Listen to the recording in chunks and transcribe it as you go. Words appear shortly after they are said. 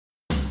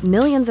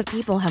Millions of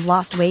people have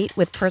lost weight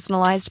with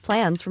personalized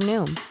plans from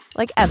Noom.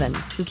 Like Evan,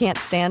 who can't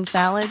stand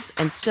salads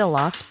and still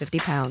lost 50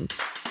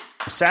 pounds.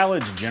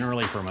 Salads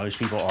generally for most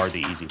people are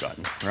the easy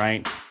button,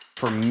 right?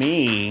 For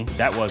me,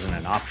 that wasn't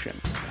an option.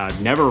 I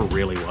never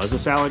really was a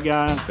salad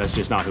guy. That's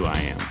just not who I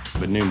am.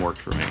 But Noom worked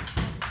for me.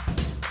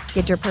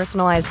 Get your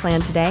personalized plan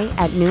today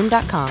at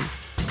Noom.com.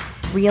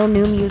 Real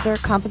Noom user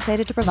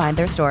compensated to provide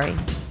their story.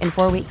 In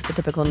 4 weeks, the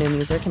typical Noom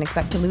user can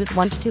expect to lose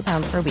 1 to 2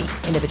 pounds per week.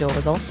 Individual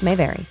results may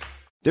vary.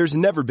 There's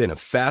never been a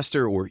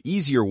faster or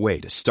easier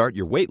way to start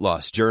your weight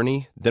loss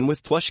journey than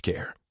with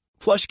PlushCare.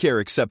 PlushCare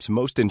accepts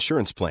most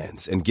insurance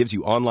plans and gives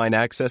you online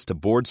access to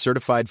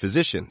board-certified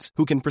physicians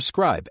who can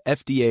prescribe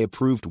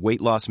FDA-approved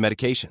weight loss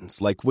medications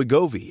like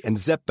Wegovy and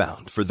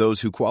Zepbound for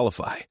those who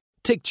qualify.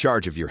 Take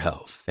charge of your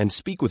health and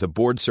speak with a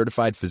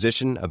board-certified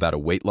physician about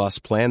a weight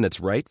loss plan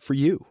that's right for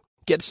you.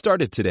 Get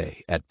started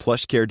today at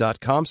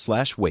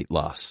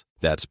plushcare.com/weightloss.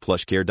 That's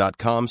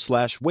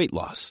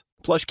plushcare.com/weightloss.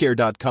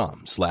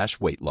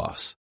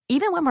 plushcare.com/weightloss.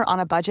 Even when we're on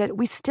a budget,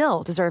 we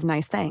still deserve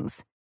nice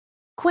things.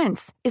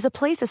 Quince is a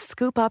place to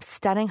scoop up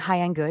stunning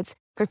high-end goods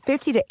for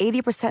 50 to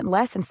 80%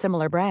 less than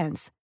similar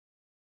brands.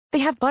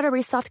 They have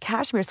buttery soft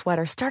cashmere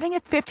sweaters starting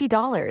at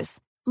 $50,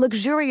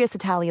 luxurious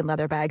Italian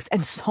leather bags,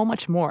 and so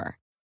much more.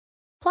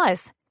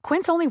 Plus,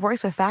 Quince only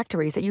works with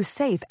factories that use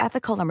safe,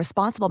 ethical, and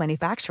responsible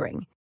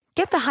manufacturing.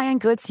 Get the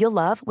high-end goods you'll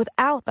love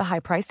without the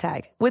high price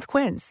tag with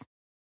Quince.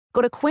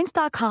 Go to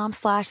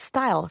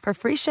quince.com/style for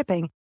free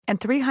shipping and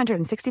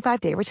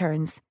 365-day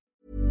returns.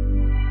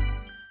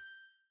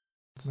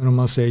 Men om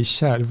man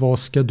säger vad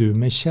ska du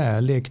med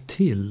kärlek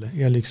till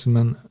är liksom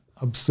en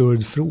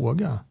absurd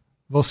fråga.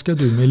 Vad ska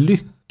du med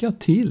lycka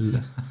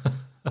till?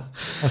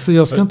 Alltså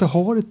jag ska inte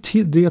ha det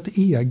till, det är ett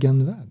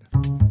egenvärde.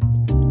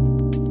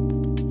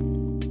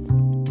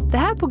 Det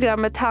här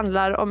programmet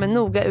handlar om en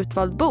noga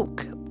utvald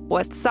bok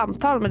och ett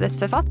samtal med dess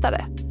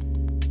författare.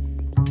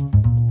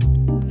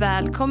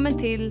 Välkommen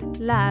till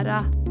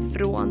Lära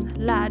från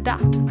lärda.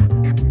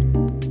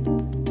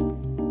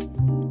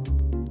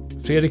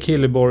 Fredrik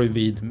Hilleborg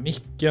vid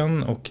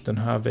micken, och den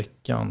här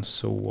veckan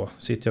så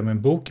sitter jag med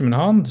en bok i min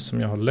hand som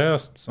jag har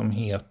läst som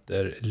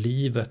heter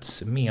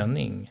Livets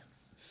mening,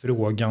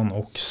 frågan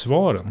och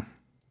svaren.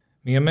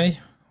 Med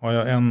mig har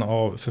jag en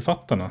av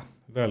författarna.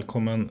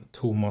 Välkommen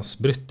Thomas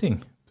Brytting.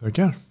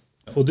 Tackar.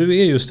 Och du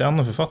är just en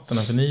av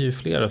författarna, för ni är ju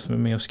flera som är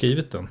med och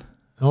skrivit den.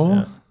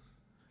 Ja,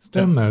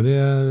 stämmer. Det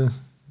är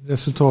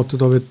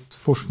resultatet av ett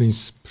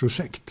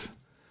forskningsprojekt.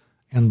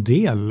 En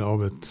del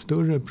av ett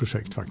större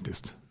projekt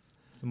faktiskt.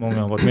 Som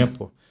många har varit med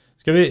på.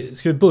 Ska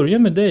vi börja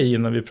med dig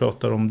innan vi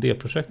pratar om det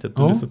projektet?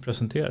 Ja. Du får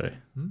presentera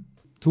dig.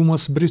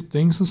 Thomas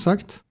Brytting som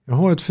sagt. Jag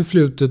har ett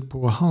förflutet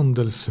på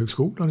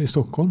Handelshögskolan i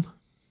Stockholm.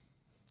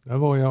 Där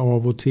var jag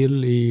av och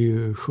till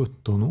i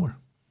 17 år.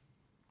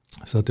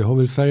 Så att det har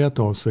väl färgat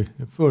av sig.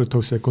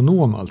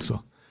 Företagsekonom alltså.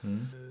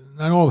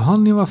 När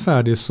avhandlingen var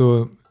färdig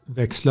så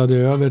växlade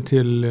jag över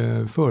till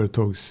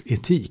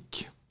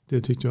företagsetik.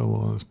 Det tyckte jag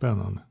var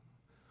spännande.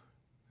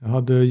 Jag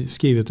hade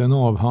skrivit en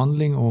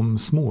avhandling om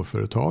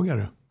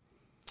småföretagare.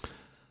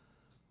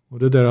 Och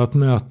det där att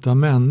möta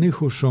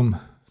människor som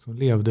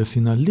levde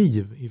sina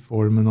liv i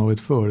formen av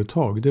ett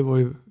företag. Det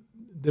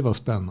var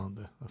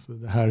spännande. Alltså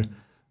det här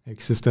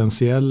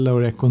existentiella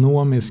och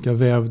ekonomiska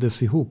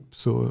vävdes ihop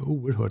så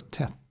oerhört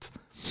tätt.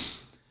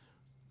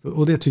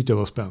 Och det tyckte jag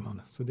var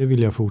spännande. Så det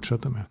vill jag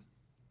fortsätta med.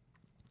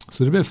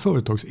 Så det blev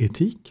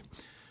företagsetik.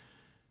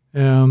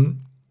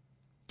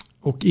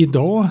 Och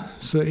idag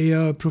så är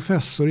jag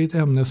professor i ett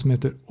ämne som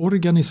heter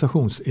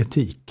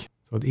organisationsetik.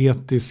 Så att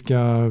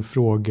etiska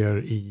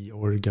frågor i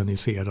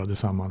organiserade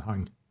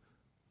sammanhang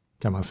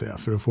kan man säga.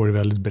 För att få det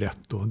väldigt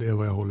brett, och det är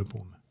vad jag håller på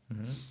med.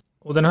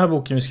 Och den här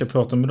boken vi ska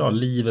prata om idag,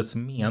 Livets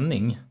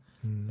mening.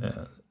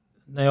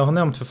 När jag har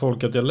nämnt för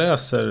folk att jag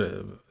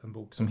läser en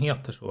bok som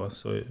heter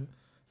så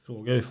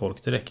frågar ju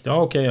folk direkt.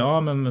 Ja, okej,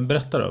 ja, men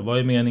berätta då. Vad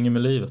är meningen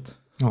med livet?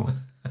 Ja,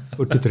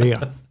 43.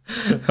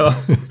 Ja,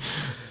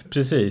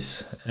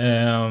 precis.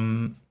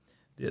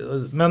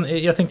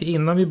 Men jag tänkte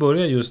innan vi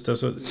börjar just,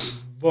 alltså,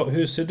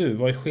 hur ser du?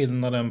 Vad är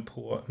skillnaden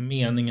på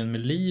meningen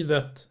med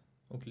livet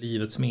och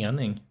livets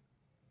mening?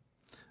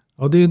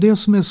 Ja, det är det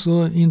som är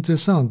så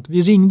intressant.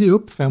 Vi ringde ju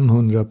upp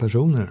 500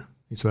 personer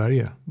i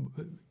Sverige.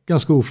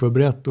 Ganska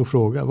oförberett och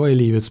fråga, vad är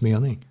livets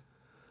mening?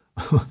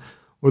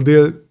 Och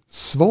det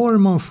svar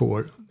man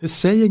får, det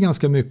säger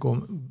ganska mycket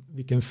om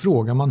vilken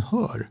fråga man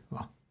hör.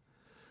 Va?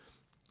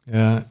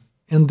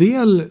 En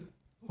del,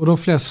 och de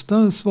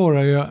flesta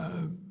svarar ju,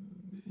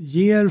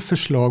 ger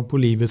förslag på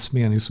livets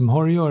mening som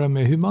har att göra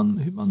med hur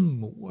man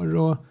mår.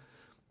 Och,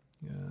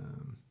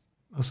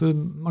 alltså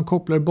man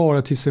kopplar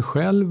bara till sig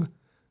själv.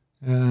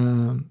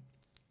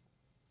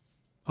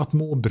 Att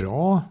må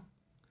bra.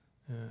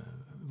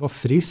 Vara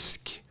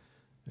frisk.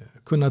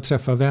 Kunna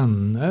träffa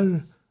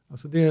vänner.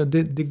 Alltså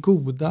det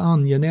goda,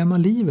 angenäma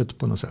livet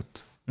på något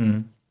sätt.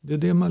 Det är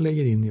det man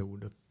lägger in i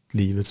ordet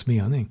livets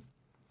mening.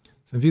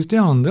 Sen finns det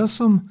andra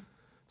som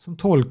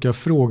tolkar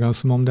frågan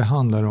som om det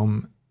handlar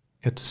om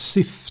ett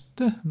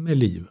syfte med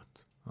livet.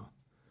 Ja.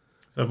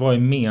 Så vad är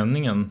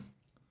meningen?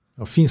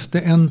 finns det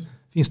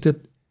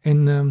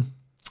en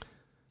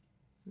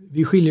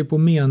vi skiljer på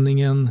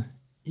meningen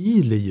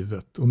i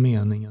livet och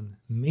meningen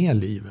med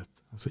livet.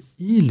 Alltså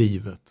i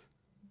livet,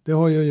 det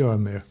har ju att göra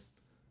med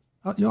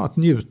att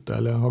njuta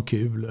eller ha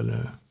kul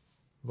eller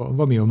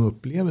vara med om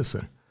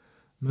upplevelser.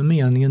 Men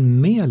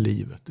meningen med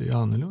livet är ju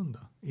annorlunda.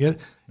 Är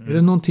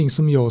det någonting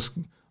som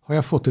har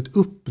jag fått ett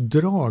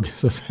uppdrag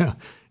så att säga,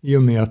 i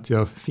och med att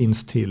jag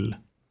finns till?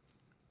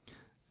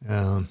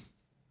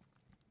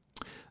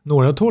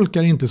 Några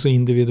tolkar inte så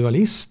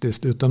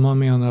individualistiskt, utan man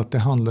menar att det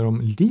handlar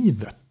om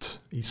livet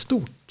i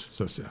stort.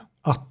 Så att säga.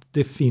 Att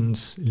det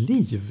finns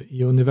liv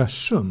i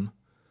universum.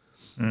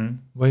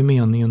 Vad är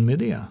meningen med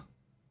det?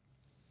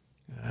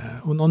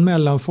 Och någon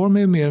mellanform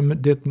är mer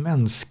det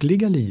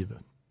mänskliga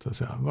livet. Så att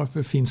säga.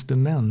 Varför finns det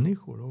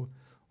människor?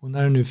 Och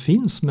när det nu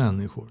finns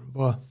människor,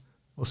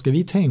 vad ska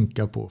vi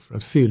tänka på för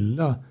att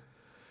fylla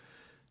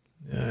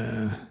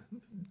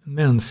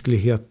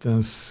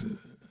mänsklighetens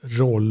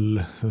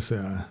roll så att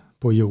säga,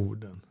 på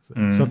jorden?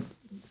 Så att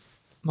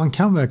man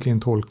kan verkligen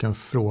tolka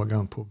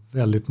frågan på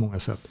väldigt många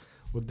sätt.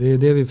 Och det är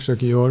det vi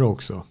försöker göra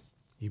också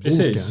i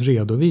boken.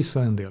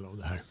 Redovisa en del av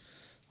det här.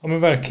 Ja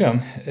men verkligen.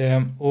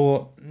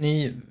 Och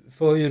ni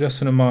för ju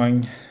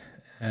resonemang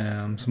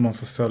som man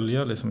får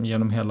följa liksom,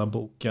 genom hela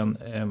boken.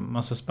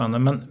 Massa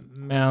spännande.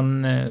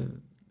 Men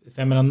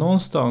jag menar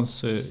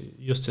någonstans,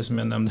 just det som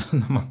jag nämnde,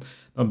 när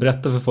man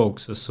berättar för folk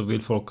så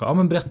vill folk ha,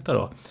 men berätta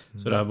då.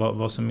 Sådär,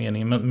 vad som är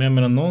meningen. Men jag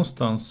menar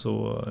någonstans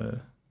så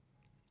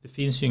det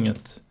finns ju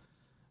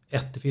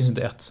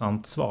inte ett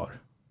sant svar.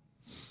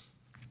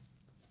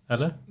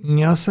 Eller?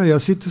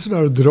 Jag sitter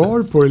sådär och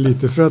drar på det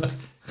lite för att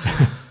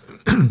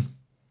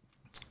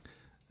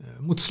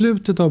mot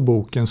slutet av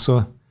boken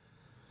så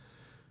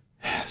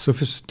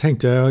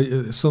tänkte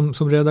jag som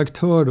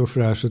redaktör då för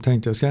det här så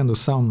tänkte jag ska ändå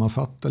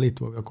sammanfatta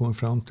lite vad jag kommer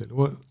fram till.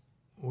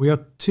 Och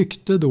jag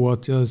tyckte då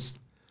att jag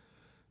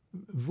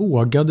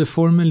vågade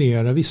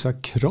formulera vissa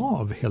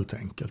krav helt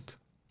enkelt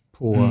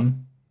på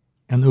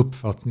en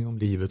uppfattning om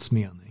livets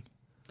mening.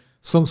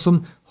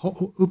 Som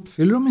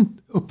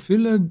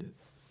uppfyller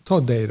ta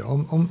dig då,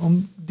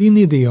 om din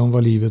idé om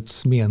vad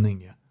livets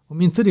mening är.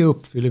 Om inte det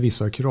uppfyller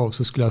vissa krav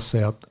så skulle jag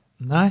säga att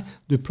nej,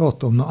 du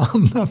pratar om något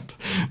annat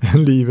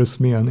än livets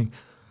mening.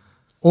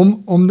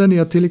 Om den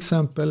är till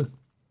exempel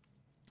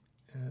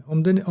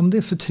om det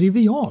är för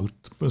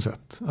trivialt på något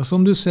sätt. Alltså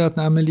om du säger att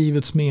nej, men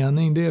livets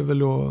mening det är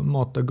väl att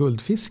mata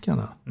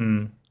guldfiskarna.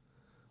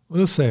 Och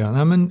då säger jag,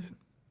 nej men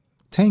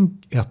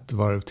tänk ett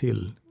varv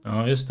till.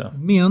 Ja, just det.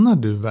 Menar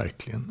du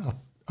verkligen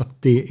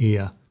att det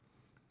är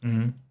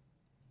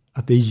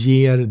att det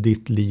ger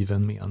ditt liv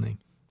en mening?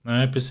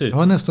 Nej, precis. Jag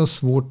har nästan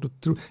svårt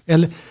att tro.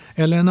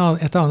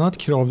 Eller ett annat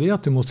krav är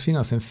att det måste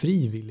finnas en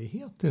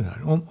frivillighet i det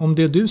här. Om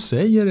det du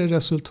säger är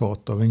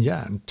resultat av en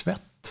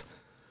hjärntvätt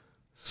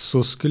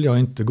så skulle jag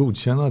inte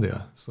godkänna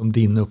det som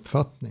din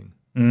uppfattning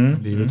om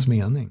livets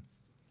mening.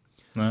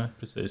 Nej,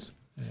 precis.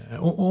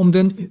 Och om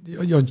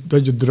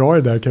jag drar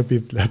det där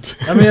kapitlet.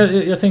 Ja, men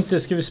jag tänkte,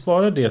 ska vi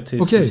spara det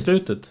till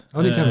slutet?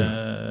 Ja, det kan vi.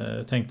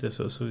 Jag tänkte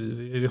så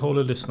vi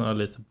håller lyssnarna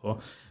lite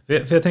på.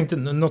 För jag tänkte,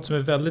 något som är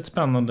väldigt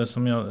spännande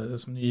som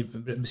ni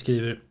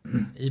beskriver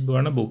i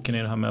början av boken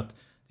är det här med att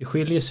det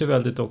skiljer sig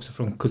väldigt också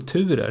från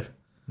kulturer.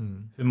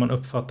 Hur man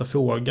uppfattar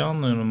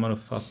frågan och hur man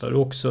uppfattar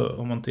också,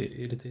 om man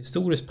i lite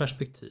historiskt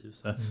perspektiv.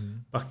 Så här,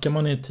 backar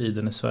man i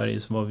tiden i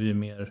Sverige så var vi ju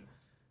mer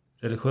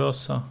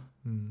religiösa.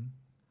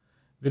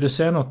 Vill du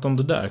säga något om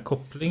det där?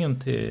 Kopplingen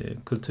till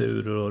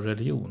kultur och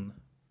religion?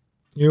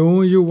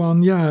 Jo,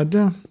 Johan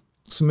Gärde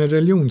som är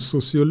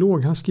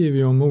religionssociolog, han skriver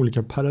ju om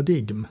olika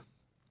paradigm.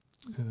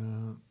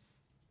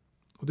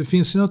 Och det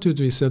finns ju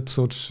naturligtvis ett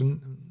sorts,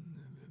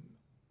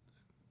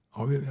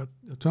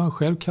 jag tror han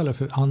själv kallar det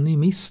för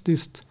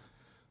animistiskt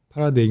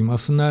paradigm.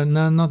 Alltså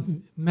när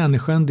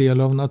människan är en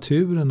del av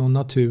naturen och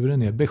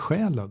naturen är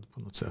besjälad på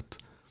något sätt.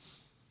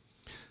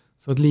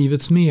 Så att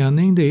livets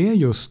mening det är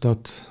just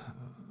att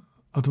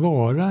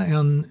vara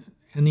en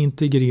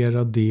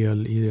integrerad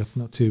del i ett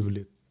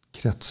naturligt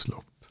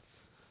kretslopp.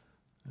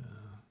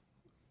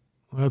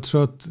 Och jag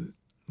tror att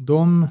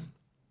de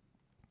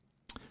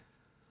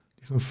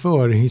liksom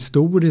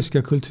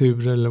förhistoriska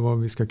kulturer eller vad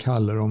vi ska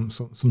kalla dem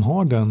som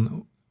har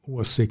den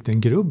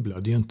åsikten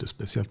grubblade ju inte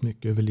speciellt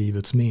mycket över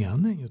livets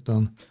mening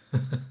utan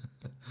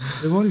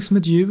det var liksom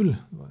ett hjul.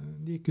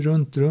 Det gick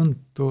runt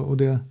och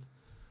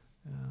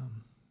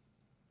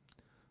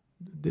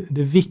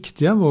det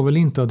viktiga var väl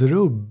inte att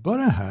rubba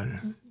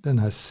den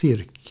här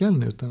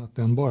cirkeln utan att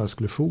den bara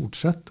skulle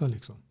fortsätta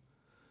liksom.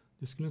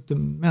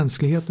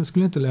 Mänskligheten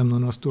skulle inte lämna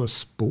några stora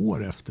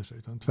spår efter sig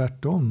utan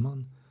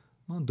tvärtom.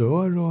 Man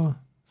dör och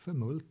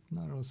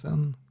förmultnar och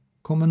sen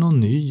kommer någon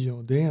ny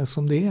och det är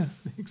som det är.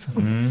 Liksom.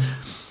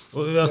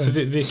 Och alltså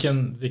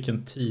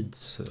vilken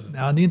tids...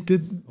 Ja, det är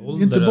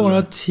inte bara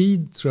eller?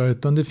 Tid tror jag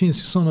utan det finns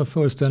ju sådana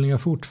föreställningar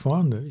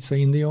fortfarande. Vissa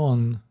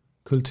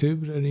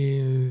indiankulturer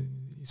i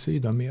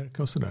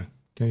Sydamerika och sådär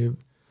kan ju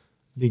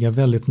ligga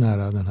väldigt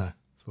nära den här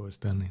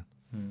föreställningen.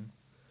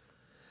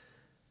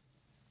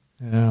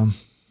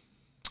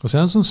 Och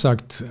sen som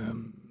sagt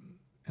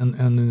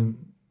en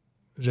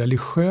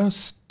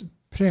religiöst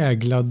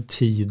präglad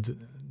tid,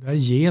 där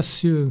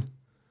ges ju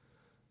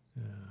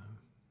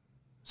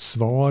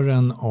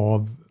svaren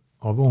av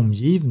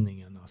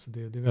omgivningen. Alltså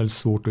det är väldigt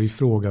svårt att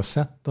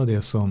ifrågasätta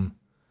det som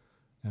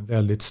en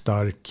väldigt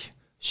stark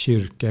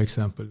kyrka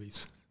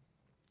exempelvis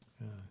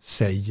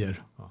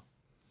säger. Ja.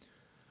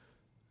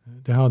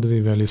 Det hade vi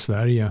väl i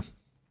Sverige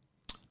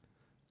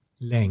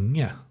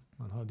länge.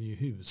 Man hade ju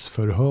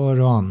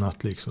husförhör och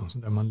annat liksom,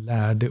 där man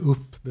lärde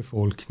upp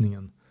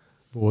befolkningen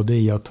både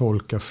i att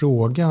tolka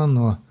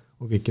frågan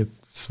och vilket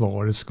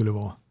svaret skulle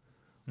vara.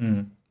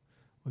 Mm.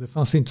 Och det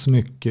fanns inte så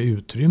mycket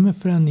utrymme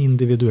för en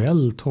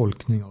individuell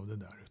tolkning av det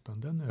där,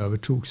 utan den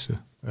övertogs ju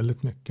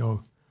väldigt mycket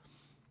av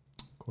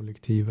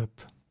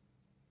kollektivet.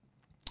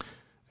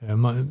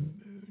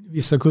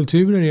 Vissa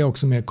kulturer är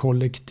också mer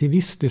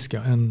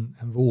kollektivistiska än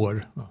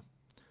vår. Ja.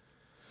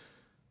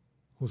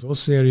 Hos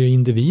oss är det ju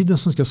individen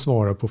som ska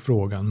svara på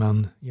frågan,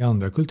 men i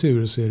andra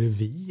kulturer så är det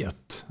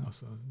viet.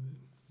 Alltså,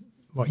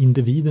 vad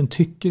individen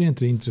tycker är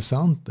inte det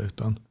intressanta,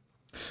 utan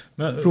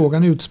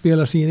frågan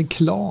utspelar sig i en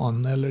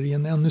klan eller i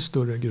en ännu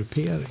större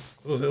gruppering.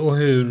 Och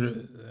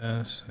hur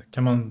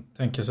kan man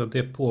tänka sig att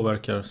det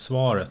påverkar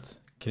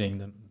svaret kring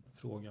den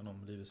frågan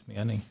om livets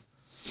mening?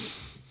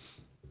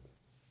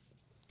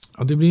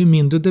 Ja, det blir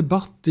mindre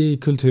debatt i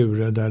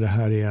kulturer där det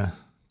här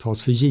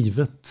tas för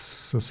givet,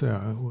 så att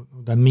säga,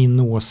 och där min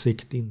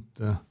åsikt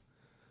inte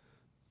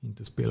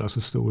spelar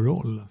så stor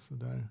roll. Alltså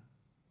där,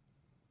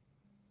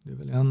 det är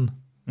väl en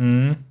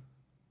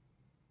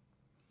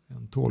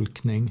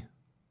tolkning.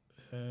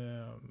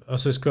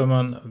 Alltså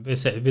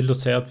vill du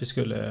säga att vi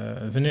skulle,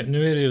 för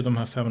nu är det ju de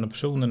här 500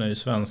 personerna är ju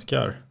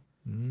svenskar.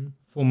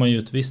 Får man ju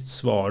ett visst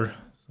svar.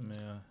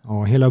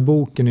 Ja, hela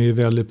boken är ju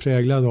väldigt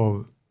präglad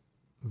av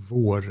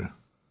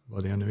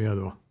vad det nu är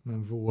då,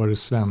 men vår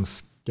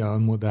svenska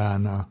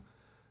moderna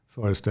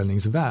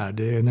föreställningsvärld.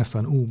 Det är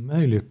nästan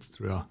omöjligt,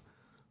 tror jag,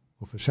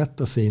 att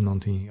försätta sig i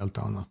någonting helt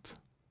annat.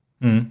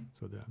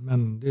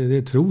 Men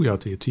det tror jag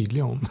att vi är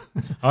tydliga om.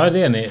 Ja,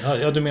 det är ni.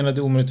 Ja, du menar det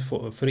är omöjligt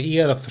för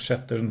er att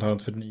försätta er något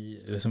annat, för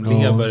ni som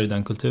lever i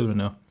den kulturen.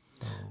 Ja.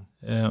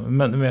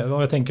 Men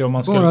jag tänker om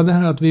man ska... Bara det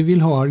här att vi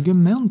vill ha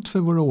argument för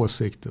våra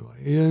åsikter.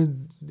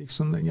 Är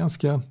liksom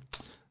ganska...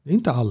 Det är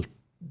inte allt.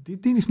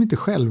 Det är liksom inte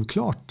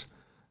självklart.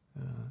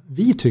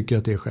 Vi tycker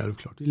att det är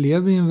självklart. Vi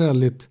lever i en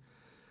väldigt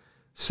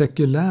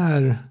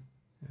sekulär,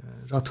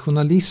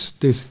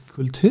 rationalistisk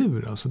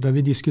kultur. Alltså där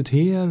vi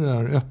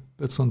diskuterar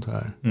öppet sånt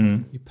här.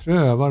 Vi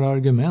prövar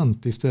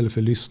argument istället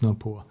för att lyssna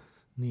på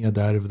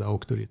nedärvda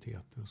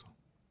auktoriteter och så.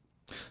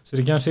 Så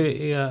det kanske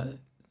är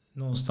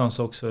någonstans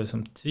också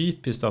liksom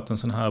typiskt att en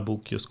sån här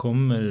bok just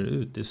kommer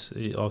ut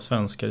av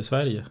svenskar i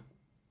Sverige.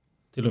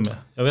 Till och med.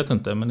 Jag vet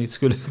inte, men det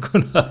skulle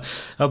kunna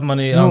att man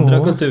i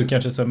andra kulturer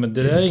kanske säger, men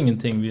det är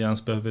ingenting vi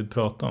ens behöver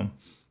prata om.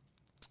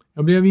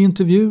 Jag blev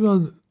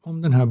intervjuad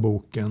om den här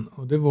boken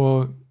och det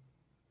var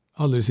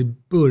alldeles i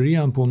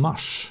början på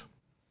mars.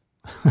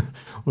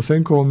 Och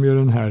sen kom ju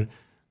den här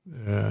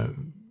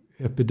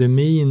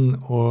epidemin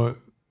och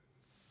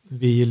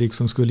vi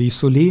liksom skulle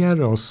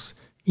isolera oss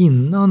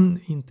innan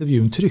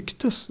intervjun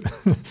trycktes.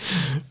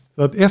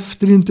 Så att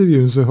efter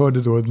intervjun så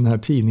hörde då den här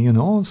tidningen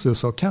av sig och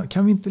sa,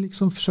 kan vi inte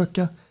liksom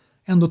försöka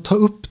ändå ta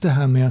upp det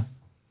här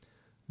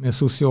med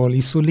social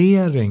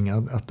isolering,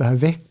 att det här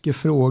väcker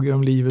frågor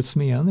om livets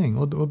mening,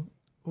 och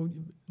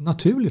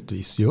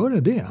naturligtvis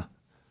gör det.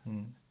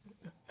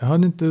 Jag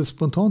hade inte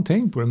spontant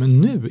tänkt på det,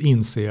 men nu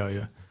inser jag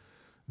ju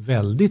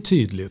väldigt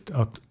tydligt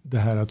att det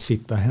här att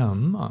sitta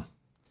hemma,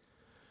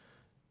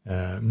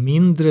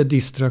 mindre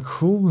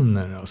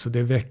distraktioner, alltså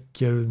det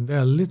väcker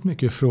väldigt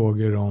mycket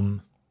frågor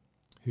om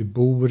hur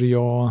bor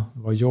jag,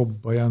 vad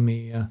jobbar jag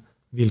med,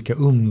 vilka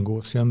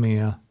umgås jag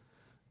med,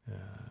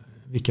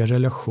 vilka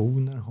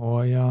relationer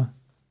har jag,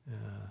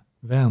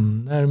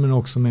 vänner men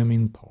också med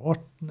min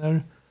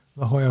partner,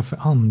 vad har jag för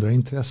andra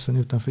intressen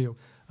utanför jobb.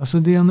 Alltså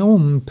det är en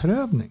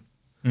omprövning.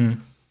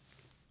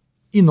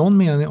 I någon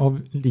mening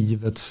av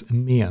livets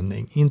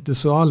mening. Inte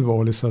så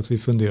allvarligt så att vi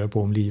funderar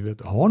på om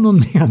livet har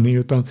någon mening,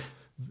 utan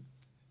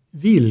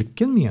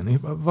vilken mening?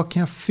 Vad kan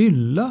jag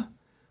fylla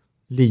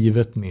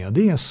livet med?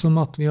 Det är som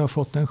att vi har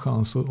fått en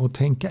chans att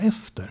tänka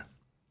efter.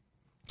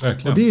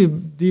 Verkligen. Och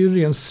det är ju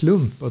ren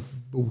slump att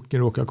boken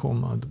råkar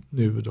komma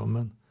nu då,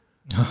 men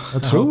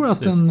jag tror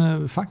att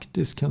den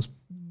faktiskt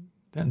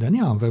den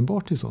är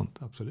användbar till sånt,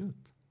 absolut.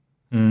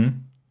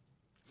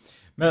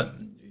 Men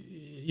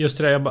just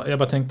det där, jag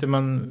bara tänkte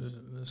man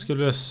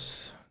skulle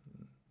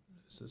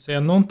säga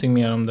någonting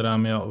mer om det där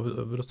med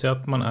att säga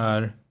att man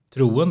är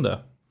troende.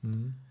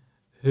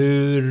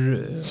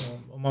 Hur,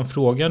 om man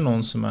frågar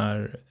någon som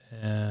är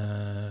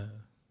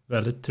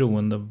väldigt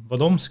troende,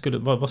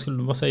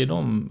 vad säger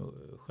de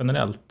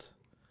generellt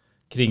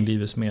kring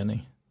livets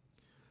mening?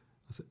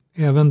 Alltså,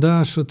 även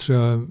där så tror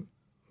jag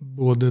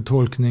både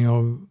tolkning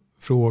av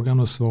frågan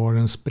och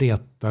svaren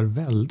spretar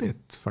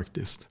väldigt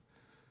faktiskt.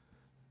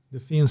 Det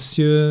finns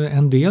ju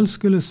en del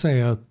skulle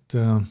säga att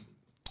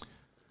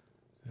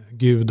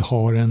Gud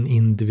har en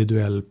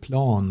individuell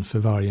plan för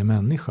varje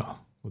människa.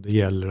 Och det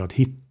gäller att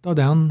hitta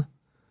den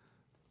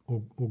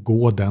och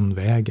gå den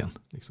vägen.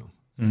 Liksom.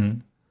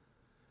 Mm.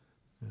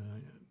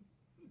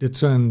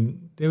 Det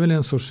är väl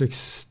en sorts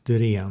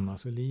extrem.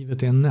 Alltså,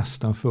 livet är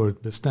nästan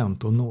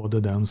förutbestämt och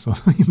nådde den som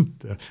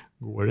inte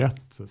går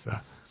rätt. Så att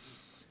säga.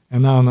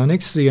 En annan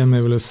extrem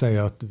är väl att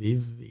säga att vi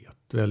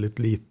vet väldigt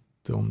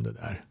lite om det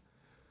där.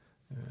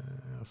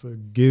 Alltså,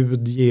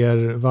 Gud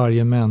ger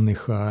varje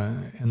människa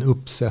en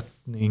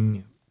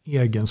uppsättning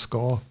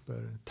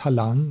egenskaper,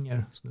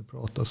 talanger som det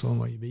pratas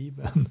om i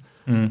Bibeln.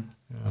 Mm.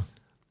 Ja.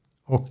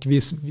 Och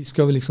vi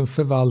ska väl liksom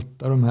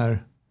förvalta de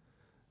här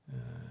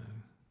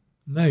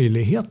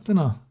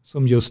möjligheterna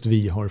som just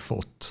vi har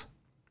fått.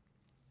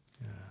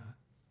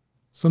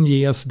 Som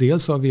ges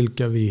dels av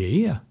vilka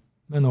vi är,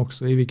 men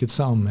också i vilket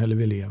samhälle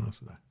vi lever och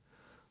sådär.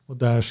 Och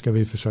där ska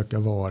vi försöka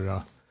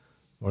vara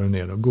vad det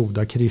är då,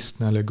 goda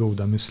kristna eller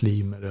goda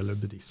muslimer eller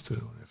buddhister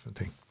eller vad det är för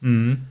någonting.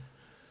 Mm.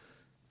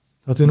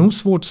 Att det är nog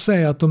svårt att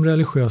säga att de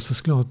religiösa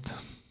skulle ha ett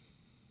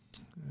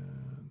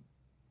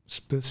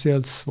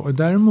speciellt svar.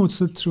 Däremot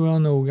så tror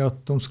jag nog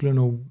att de skulle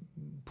nog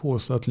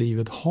påstå att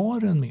livet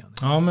har en mening.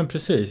 Ja, men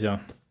precis, ja.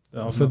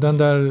 Alltså den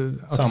där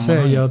att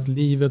säga att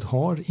livet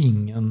har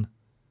ingen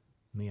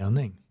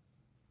mening.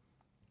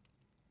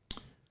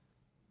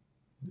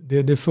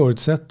 Det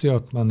förutsätter ju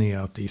att man är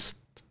ateist,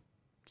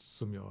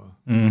 som jag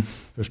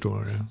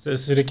förstår det.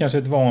 Så det är kanske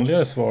ett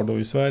vanligare svar då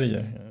i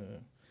Sverige?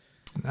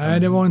 Nej,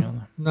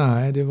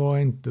 det var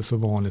inte så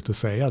vanligt att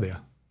säga det.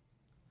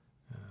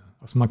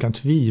 Alltså man kan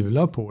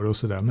tvivla på det och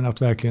sådär, men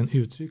att verkligen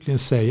uttryckligen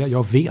säga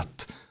jag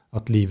vet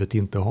att livet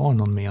inte har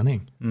någon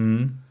mening.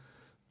 Mm.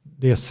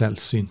 Det är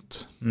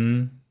sällsynt.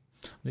 Mm.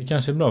 Det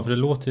kanske är bra, för det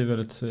låter ju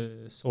väldigt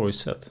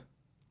sorgset.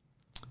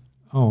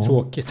 Ja.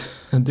 Tråkigt.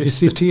 Vi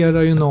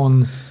citerar ju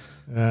någon,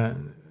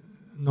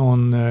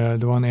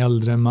 det var en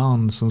äldre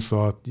man som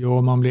sa att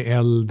man blir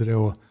äldre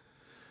och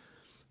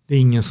det är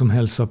ingen som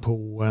hälsar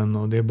på en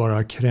och det är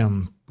bara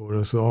krämpor,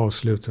 och så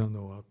avslutar han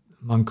då att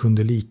man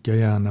kunde lika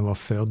gärna vara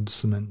född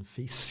som en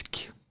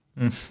fisk.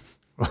 Mm.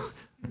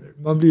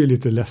 Man blir ju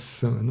lite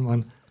ledsen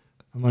när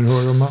man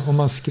hör, om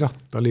man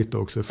skrattar lite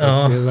också, för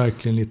att det är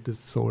verkligen lite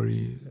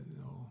sorg.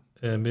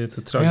 Det blir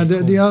lite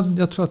tragiskt.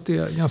 Jag tror att det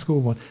är ganska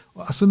ovanligt.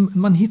 Alltså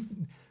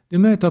det är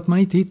möjligt att man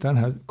inte hittar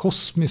den här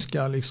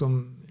kosmiska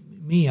liksom,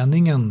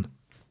 meningen,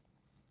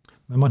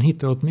 men man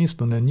hittar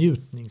åtminstone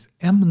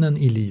njutningsämnen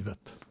i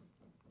livet.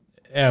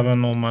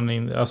 Även om man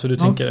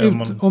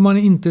om man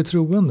inte är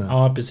troende.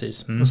 Ja,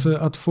 precis. Mm. Alltså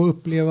att få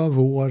uppleva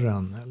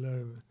våren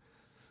eller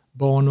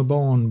barn och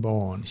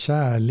barnbarn,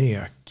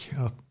 kärlek,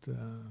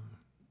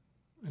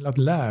 eller att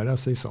lära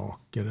sig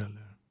saker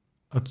eller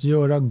att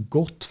göra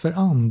gott för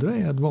andra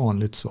är ett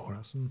vanligt svar.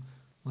 Alltså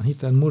man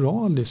hittar en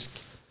moralisk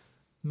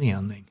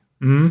mening.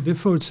 Mm. Det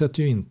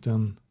förutsätter ju inte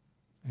en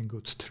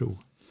Guds tro.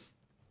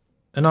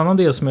 En annan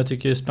del som jag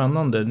tycker är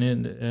spännande,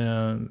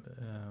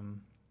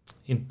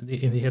 det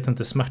heter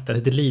inte smärta, det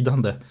heter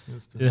lidande.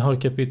 Det har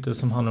ett kapitel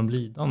som handlar om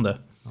lidande.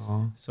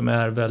 Ja. Som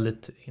är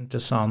väldigt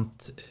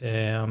intressant.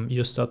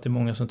 Just att det är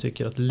många som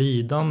tycker att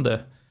lidande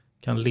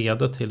kan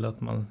leda till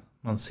att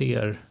man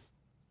ser,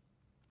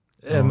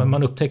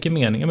 man upptäcker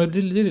meningen. Men det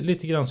är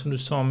lite grann som du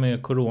sa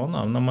med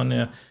corona. När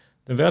man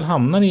väl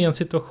hamnar i en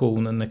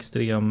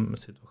extrem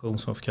situation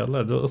som man får kalla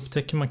det, då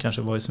upptäcker man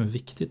kanske vad som är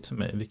viktigt för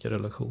mig, vilka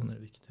relationer är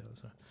viktiga.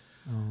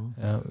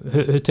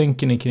 Hur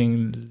tänker ni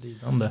kring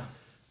lidande?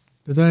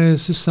 Det där är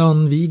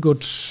Susanne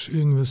Wigårds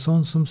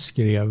Yngvesson som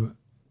skrev.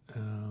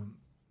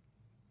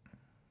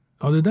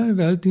 Det där är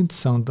väldigt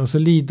intressant. Alltså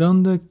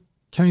lidande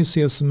kan ju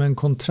ses som en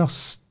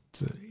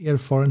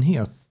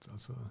kontrasterfarenhet.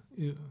 Alltså,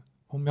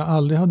 om jag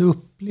aldrig hade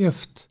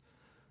upplevt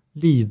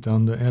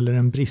lidande eller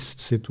en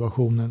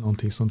bristsituation eller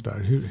någonting sånt där.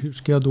 Hur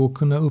ska jag då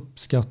kunna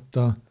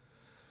uppskatta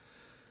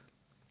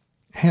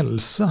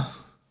hälsa?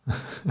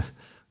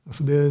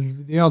 Alltså det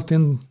är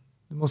alltid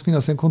det måste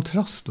finnas en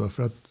kontrast då,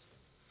 för att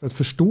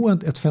förstå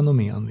ett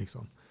fenomen.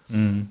 Liksom.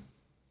 Mm.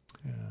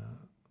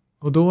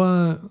 Och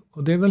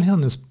det är väl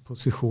hennes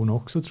position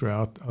också, tror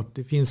jag. Att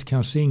det finns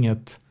kanske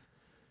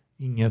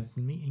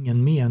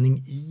ingen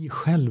mening i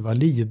själva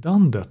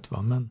lidandet.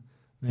 Va? Men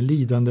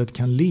lidandet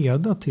kan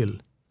leda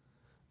till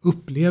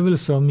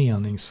upplevelse av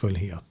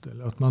meningsfullhet.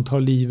 Eller att man tar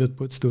livet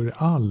på ett större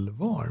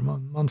allvar.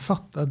 Man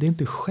fattar att det är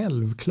inte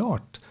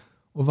självklart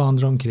att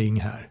vandra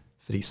omkring här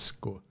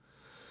frisk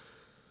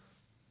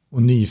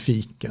och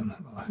nyfiken.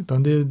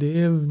 Utan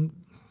det är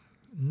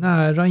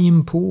nära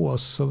in på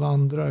oss och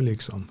vandrar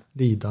liksom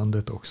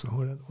lidandet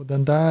också. Och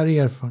den där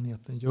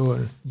erfarenheten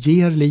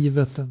ger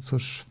livet en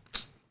sorts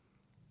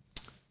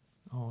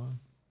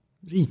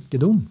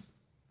rikedom.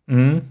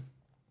 Mm.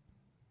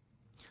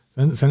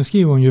 Sen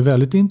skriver hon ju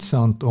väldigt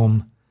intressant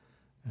om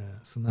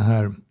såna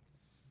här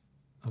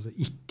alltså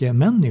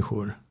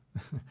icke-människor.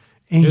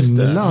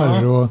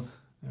 Änglar och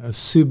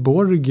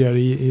cyborger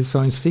i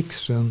science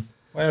fiction.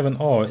 Och även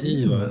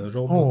AI,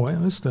 robot.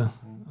 Ja, just det.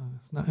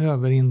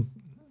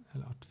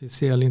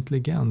 Artificiell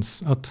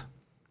intelligens. Att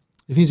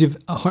det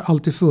har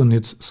alltid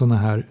funnits såna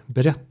här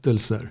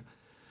berättelser.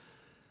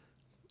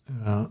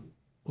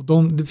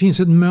 Och det finns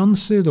ett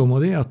mönster i dem,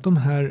 och det är att de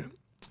här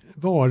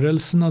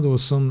varelserna då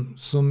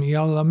som i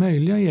alla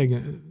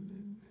möjliga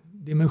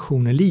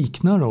dimensioner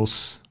liknar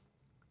oss.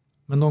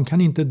 Men de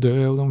kan inte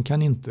dö och de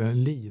kan inte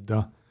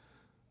lida.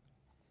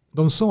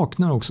 De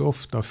saknar också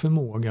ofta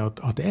förmåga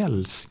att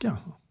älska.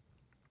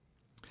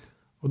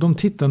 Och de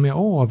tittar med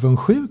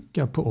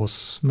avundsjuka på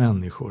oss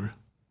människor.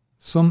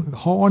 Som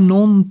har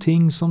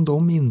någonting som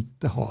de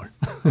inte har.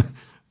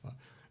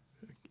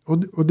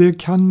 och det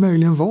kan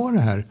möjligen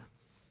vara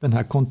den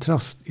här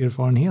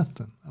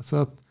kontrasterfarenheten. Alltså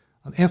att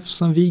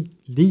eftersom vi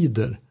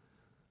lider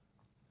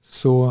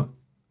så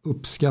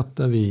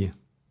uppskattar vi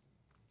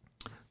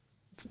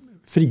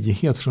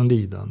frihet från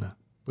lidande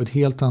på ett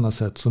helt annat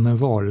sätt, som en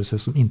varelse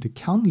som inte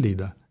kan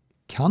lida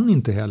kan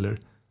inte heller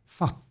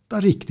fatta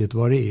riktigt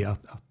vad det är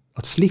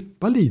att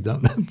slippa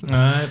lidandet.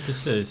 Nej,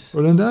 precis.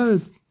 Och den där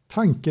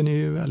tanken är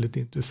ju väldigt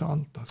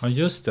intressant. Alltså. Ja,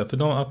 just det.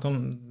 För att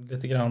de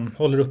lite grann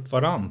håller upp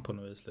varann på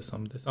något vis.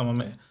 Liksom. Det är samma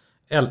med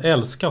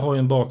älska har ju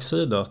en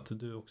baksida. Att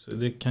du också,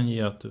 det kan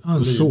ge att du får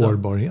en lida.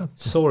 Sårbarhet.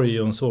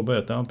 Sorg och en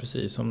sårbarhet. Ja,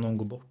 precis. Om någon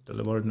går bort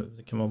eller vad det nu.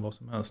 Det kan vara vad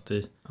som helst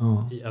i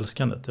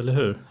älskandet, eller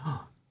hur?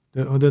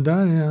 Det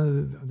där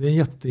är en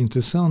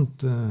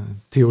jätteintressant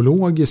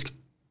teologisk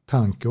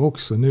tanke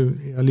också. Nu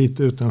är jag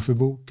lite utanför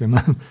boken.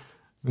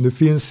 Men det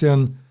finns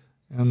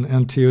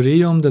en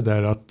teori om det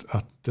där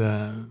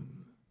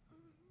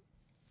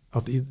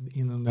att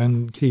inom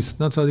den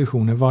kristna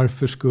traditionen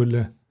varför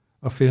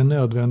är det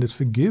nödvändigt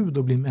för Gud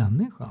att bli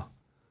människa?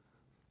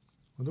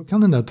 Och då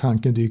kan den där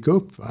tanken dyka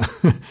upp. Va?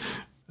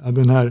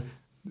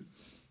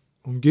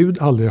 Om Gud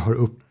aldrig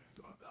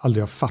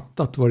har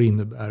fattat vad det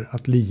innebär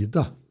att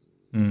lida.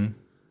 Mm.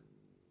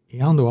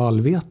 Är han då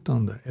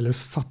allvetande? Eller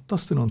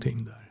fattas det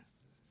någonting där?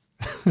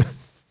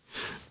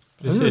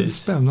 Precis. Det är ett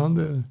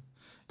spännande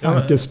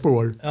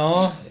tankespår.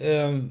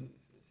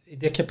 I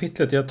det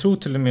kapitlet, jag tror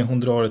till och med hon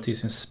drar det till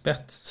sin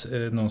spets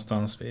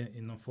någonstans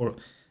i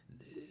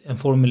en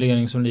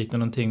formulering som liknar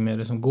någonting med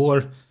det som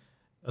går,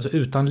 alltså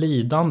utan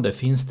lidande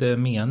finns det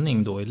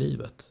mening då i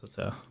livet, så att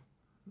säga.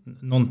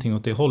 Någonting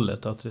åt det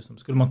hållet, att liksom,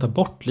 skulle man ta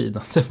bort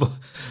lidande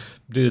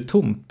blir det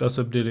tomt,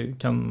 alltså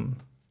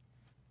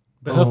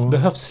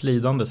behövs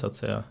lidande, så att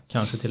säga,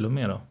 kanske till och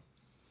med då.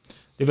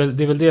 Det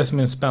är väl det som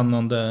är en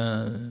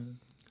spännande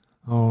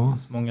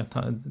många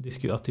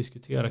att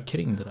diskutera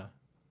kring det där.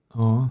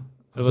 Ja.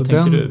 Vad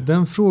tänker du?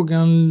 Den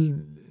frågan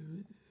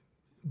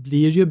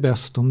blir ju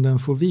bäst om den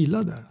får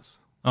vila där. Alltså.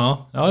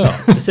 Ja,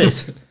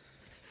 precis.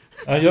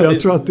 Jag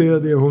tror att det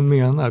är det hon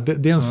menar.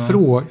 Det är en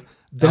fråga.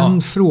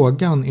 Den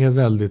frågan är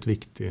väldigt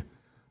viktig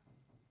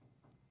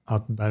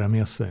att bära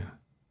med sig.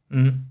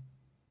 Mm.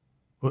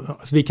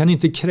 Alltså, vi kan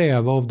inte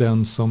kräva av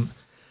den som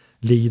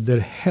lider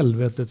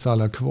helvetets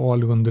alla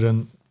kval under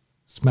en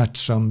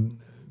smärtsam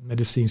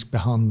medicinsk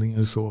behandling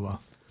eller så, va?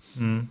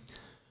 Mm.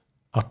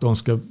 Att de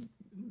ska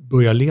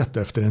börja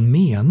leta efter en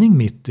mening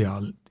mitt i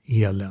all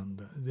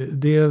elände.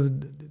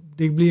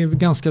 Det blir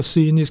ganska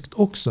cyniskt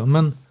också,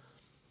 men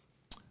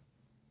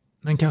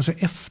kanske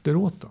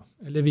efteråt då.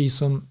 Eller vi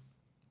som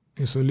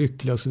är så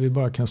lyckliga så vi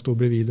bara kan stå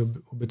bredvid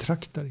och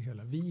betrakta det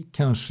hela. Vi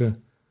kanske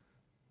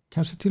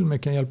till och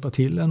med kan hjälpa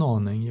till en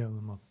aning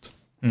genom att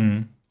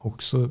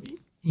också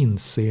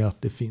inse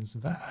att det finns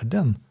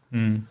värden.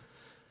 Mm.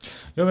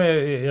 Ja, men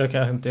jag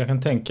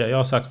kan tänka, jag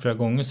har sagt flera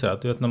gånger så här,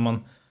 att du vet när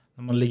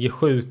man ligger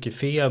sjuk i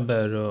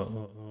feber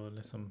och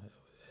liksom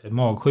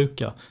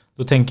magsjuka,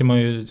 då tänker man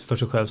ju för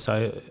sig själv så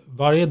här,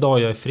 varje dag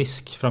jag är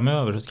frisk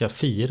framöver så ska jag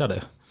fira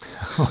det.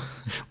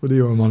 Och det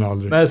gör man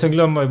aldrig. Nej, sen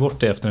glömmer man ju bort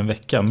det efter en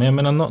vecka. Men jag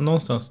menar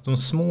någonstans, de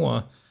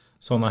små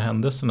sådana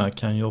händelserna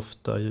kan ju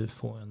ofta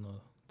få en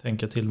att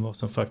tänka till vad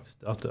som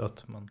faktiskt,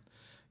 att man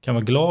kan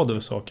vara glad över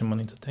saker man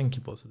inte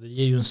tänker på. Så det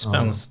ger ju en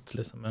spänst,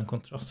 liksom, en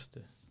kontrast.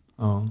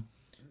 Ja.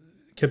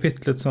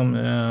 Kapitlet som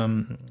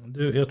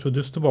jag tror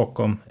du står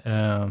bakom,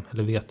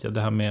 eller vet jag,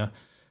 det här med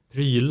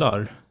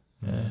prylar.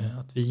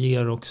 Att vi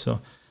ger också,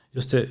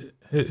 just det,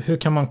 hur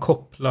kan man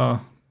koppla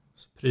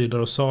prylar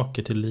och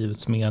saker till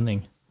livets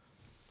mening?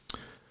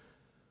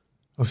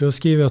 Alltså jag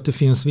skriver att det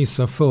finns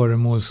vissa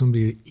föremål som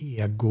blir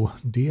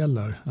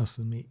egodelar,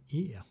 alltså med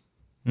E.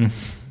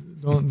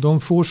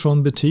 De får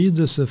sån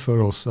betydelse för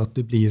oss att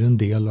det blir en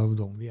del av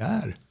dem vi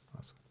är.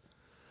 Alltså.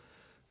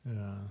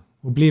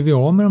 Och blir vi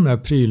av med de här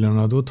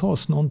prylarna, då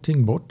tas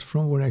någonting bort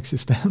från vår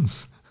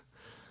existens.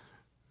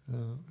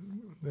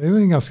 Det är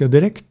en ganska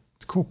direkt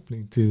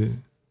koppling till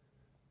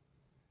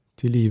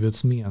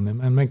livets mening.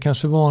 Men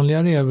kanske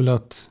vanligare är väl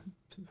att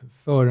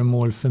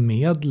föremål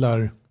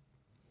förmedlar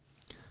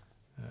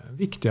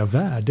viktiga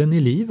värden i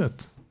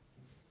livet.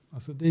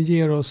 Alltså det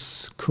ger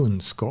oss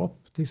kunskap,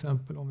 till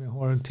exempel om vi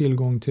har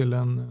tillgång till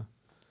en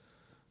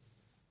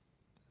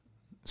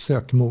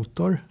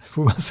sökmotor.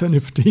 Får man säga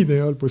nu för tiden,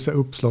 jag höll på att säga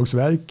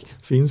uppslagsverk,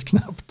 finns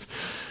knappt.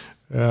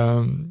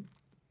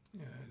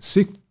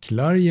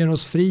 Cyklar ger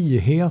oss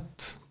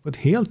frihet på ett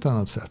helt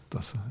annat sätt.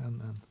 Alltså,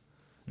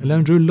 eller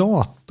en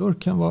rullator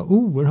kan vara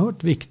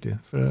oerhört viktig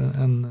för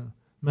en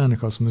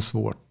människa som är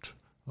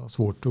har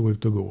svårt att gå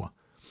ut och gå.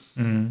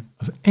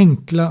 Alltså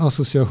enkla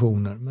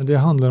associationer, men det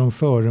handlar om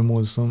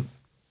föremål som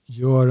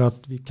gör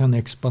att vi kan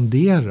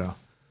expandera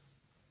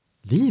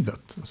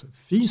livet. Alltså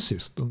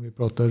fysiskt om vi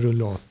pratar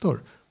rullator.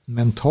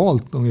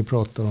 Mentalt om vi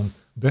pratar om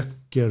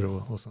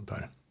böcker och sånt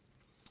där.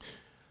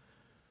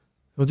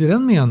 Och till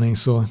den mening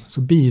så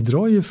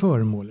bidrar ju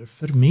föremål,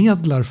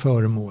 förmedlar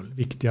föremål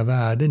viktiga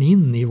värden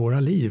in i våra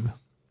liv.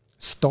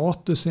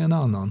 Status är en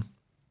annan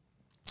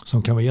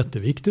som kan vara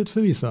jätteviktigt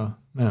för vissa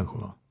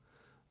människor.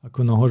 Att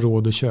kunna ha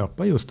råd att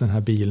köpa just den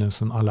här bilen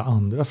som alla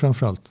andra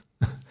framförallt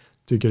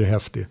tycker är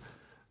häftig.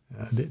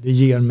 Det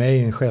ger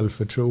mig en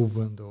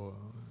självförtroende och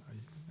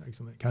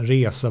liksom kan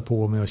resa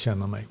på mig och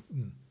känna mig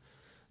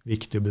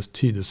viktig och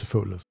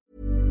betydelsefull.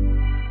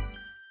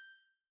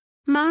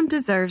 Mom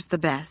deserves the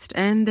best,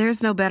 and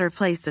there's no better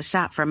place to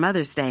shop for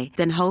Mother's Day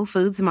than Whole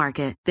Foods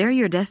Market. They're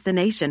your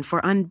destination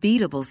for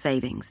unbeatable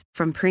savings,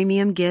 from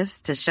premium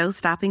gifts to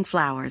show-stopping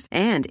flowers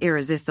and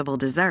irresistible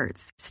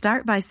desserts.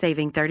 Start by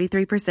saving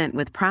 33%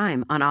 with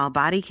Prime on all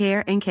body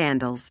care and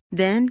candles.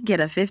 Then get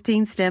a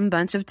 15-stem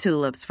bunch of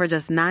tulips for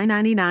just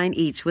 $9.99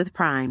 each with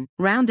Prime.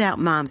 Round out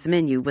Mom's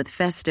menu with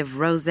festive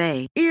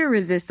rosé,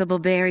 irresistible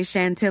berry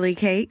chantilly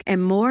cake,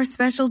 and more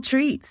special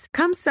treats.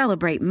 Come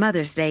celebrate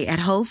Mother's Day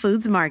at Whole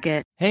Foods Market.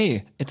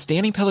 Hey, it's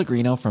Danny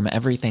Pellegrino from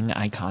Everything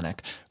Iconic.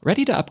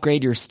 Ready to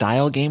upgrade your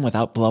style game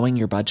without blowing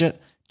your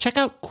budget? Check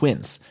out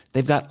Quince.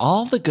 They've got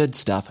all the good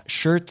stuff,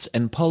 shirts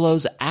and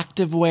polos,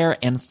 activewear,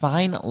 and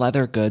fine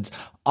leather goods,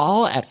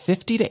 all at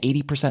 50 to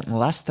 80%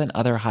 less than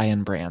other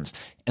high-end brands.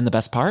 And the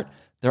best part?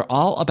 They're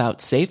all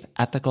about safe,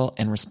 ethical,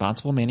 and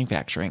responsible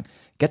manufacturing.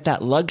 Get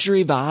that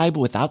luxury vibe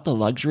without the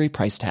luxury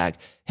price tag.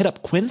 Hit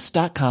up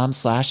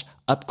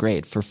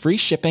quince.com/upgrade for free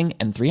shipping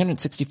and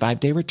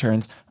 365-day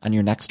returns on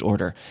your next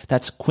order.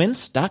 That's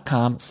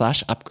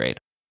quince.com/upgrade.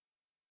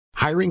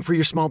 Hiring for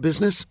your small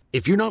business?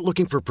 If you're not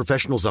looking for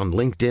professionals on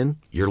LinkedIn,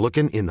 you're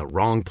looking in the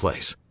wrong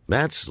place.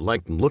 That's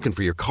like looking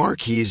for your car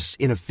keys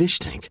in a fish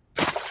tank.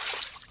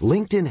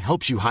 LinkedIn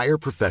helps you hire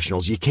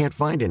professionals you can't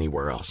find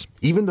anywhere else,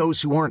 even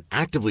those who aren't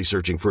actively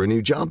searching for a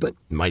new job but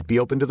might be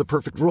open to the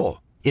perfect role.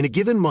 In a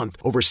given month,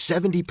 over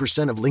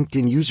 70% of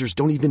LinkedIn users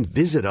don't even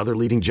visit other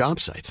leading job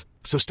sites.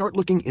 So start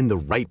looking in the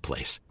right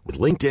place. With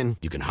LinkedIn,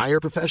 you can hire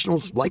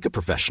professionals like a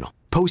professional.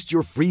 Post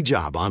your free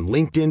job on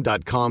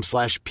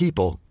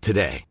linkedin.com/people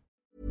today.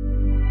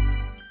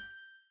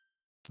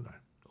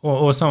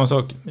 Och samma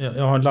sak,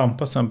 jag har en lampa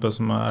till exempel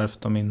som jag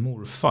ärvt av min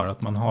morfar.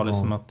 Att man har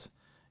liksom att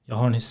jag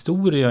har en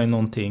historia i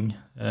någonting.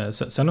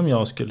 Sen om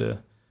jag skulle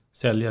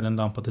sälja den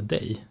lampa till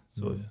dig,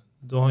 så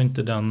då har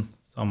inte den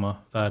samma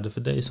värde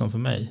för dig som för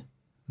mig.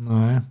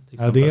 Nej,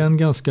 det är en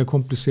ganska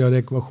komplicerad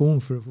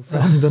ekvation för att få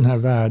fram den här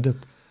värdet.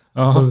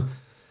 Alltså,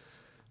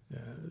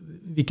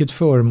 vilket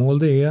föremål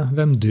det är,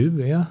 vem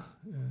du är,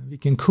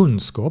 vilken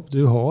kunskap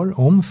du har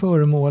om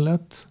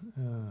föremålet,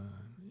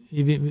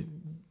 i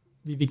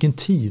vilken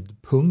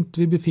tidpunkt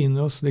vi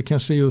befinner oss. Det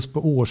kanske är just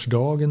på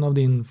årsdagen av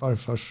din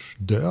farfars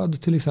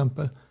död till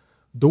exempel.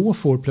 Då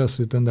får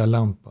plötsligt den där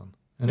lampan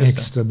en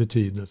extra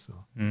betydelse.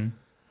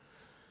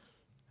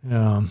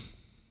 Ja.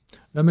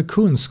 Ja, men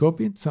kunskap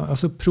är inte så.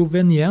 Alltså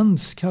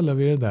proveniens kallar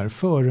vi det där.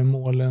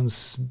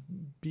 Föremålens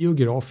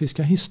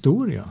biografiska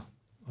historia.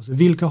 Alltså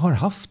vilka har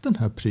haft den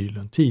här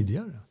prylen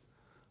tidigare?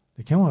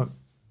 Det kan vara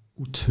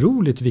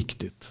otroligt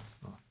viktigt.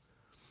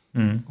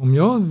 Om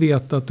jag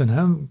vet att den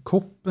här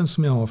koppen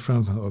som jag har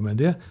framför mig,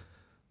 det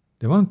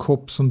var en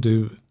kopp som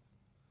du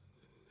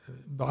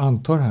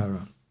antar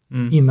här.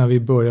 Innan vi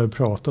började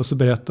prata så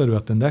berättade du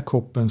att den där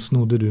koppen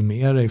snodde du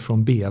med dig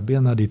från BB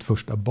när ditt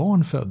första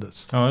barn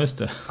föddes. Ja, just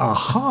det.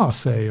 Aha,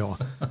 säger jag.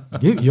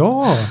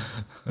 Ja,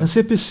 den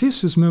ser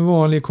precis ut som en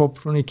vanlig kopp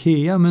från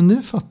Ikea, men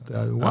nu fattar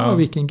jag. Wow,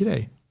 vilken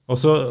grej. Och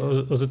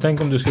så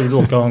tänk om du skulle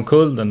råka ha en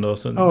kulden då.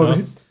 Så,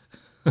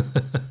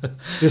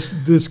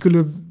 det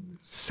skulle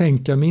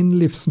sänka min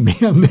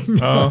livsmening.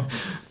 Ja.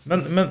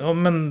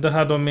 Men det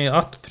här då med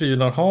att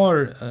prylar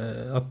har,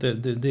 att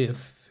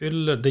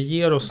det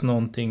ger oss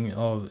någonting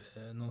av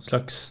någon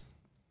slags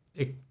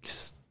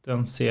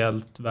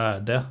existentiellt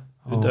värde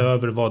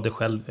utöver vad det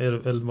själv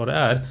eller vad det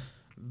är.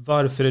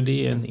 Varför är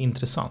det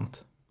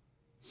intressant?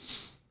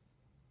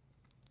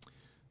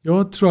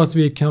 Jag tror att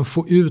vi kan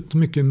få ut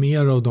mycket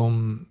mer av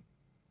de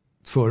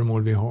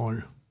föremål vi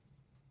har.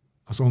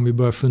 Alltså om vi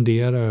börjar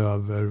fundera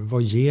över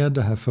vad ger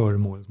det här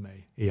föremålet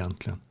mig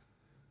egentligen?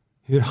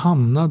 Hur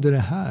hamnade det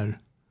här?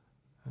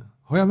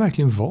 Har jag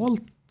verkligen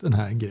valt den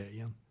här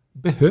grejen?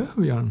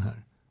 Behöver jag den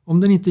här? Om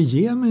den inte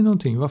ger mig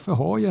någonting, varför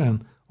har jag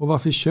den? Och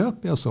varför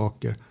köper jag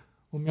saker?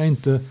 Om jag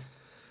inte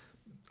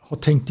har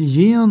tänkt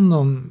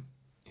igenom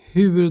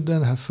hur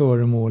det här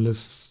föremålet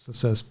så att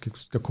säga,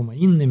 ska komma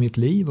in i mitt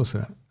liv och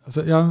sådär.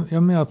 Alltså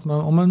jag menar att om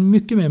man har en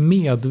mycket mer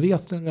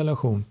medveten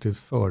relation till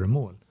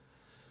föremål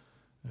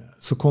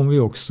så kommer vi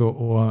också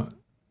att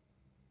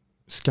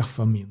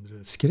skaffa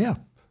mindre skräp.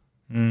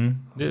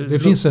 Det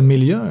finns en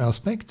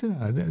miljöaspekt i det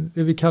här.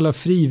 Det vi kallar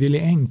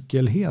frivillig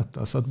enkelhet.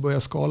 Alltså att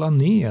börja skala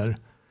ner.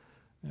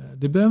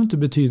 Det behöver inte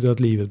betyda att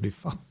livet blir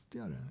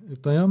fattigare.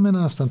 Utan jag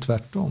menar nästan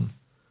tvärtom.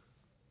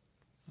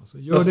 Alltså,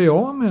 gör det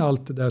av med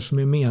allt det där som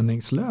är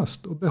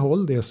meningslöst och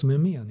behåll det som är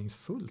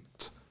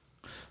meningsfullt.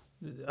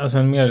 Alltså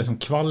en mer liksom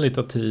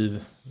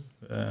kvalitativ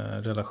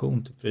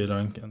relation till prylar,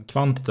 en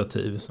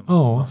kvantitativ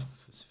som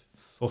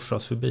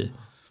forsas förbi.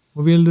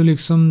 Och vill du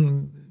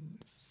liksom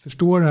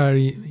förstå det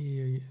här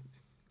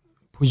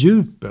på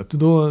djupet,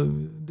 då,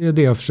 det är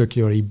det jag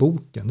försöker göra i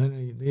boken.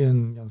 Det är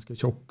en ganska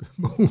tjock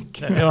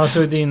bok. Ja,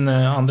 alltså din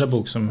andra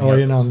bok som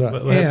den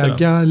andra.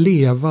 Äga,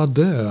 leva,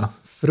 dö.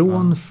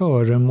 Från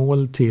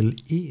föremål till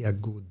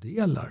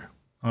egodelar.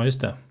 Ja,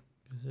 just det.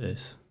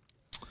 Precis.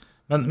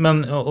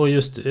 Men och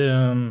just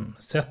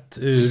sett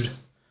ur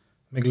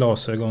med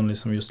glasögon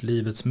liksom just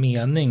livets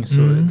mening,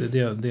 så det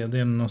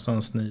är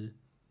någonstans ni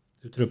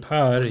tar upp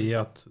här i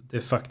att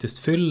det faktiskt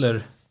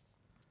fyller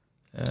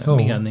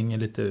mening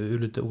ur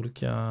lite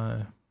olika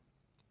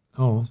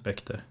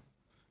aspekter.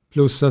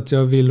 Plus att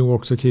jag vill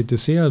också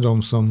kritisera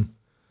dem som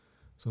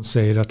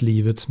säger att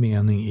livets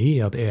mening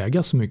är att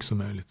äga så mycket som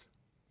möjligt.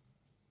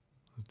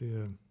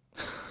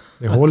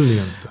 Det håller ju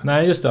inte.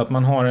 Nej, just det, att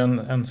man har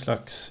en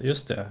slags,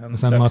 just det, en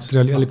slags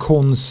materiell eller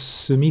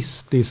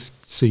konsumistisk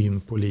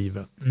syn på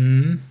livet.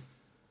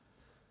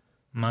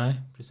 Nej,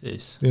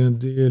 precis.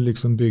 Det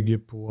liksom bygger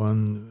på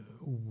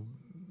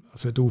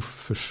ett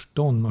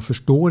oförstånd. Man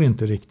förstår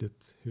inte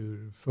riktigt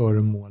hur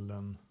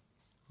föremålen,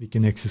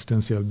 vilken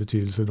existentiell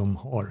betydelse de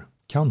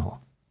kan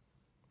ha.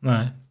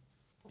 Nej.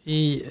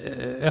 I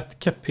ett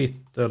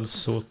kapitel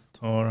så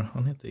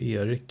han heter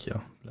Erik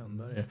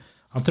Bländberg.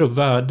 Han tar upp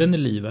värden i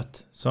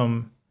livet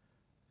som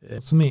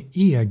är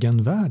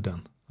egenvärden.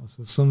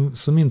 Alltså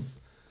som inte.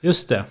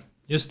 Just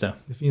det.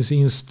 Det finns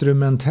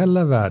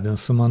instrumentella värden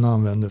som man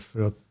använder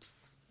för att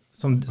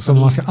som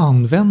man ska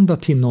använda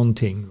till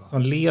någonting. Va?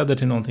 Som leder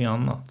till någonting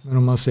annat. Men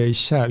om man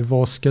säger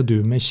vad ska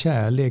du med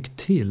kärlek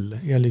till?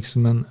 Är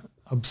liksom en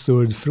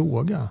absurd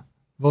fråga.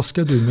 Vad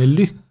ska du med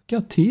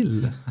lycka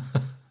till?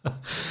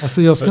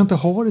 Alltså jag ska inte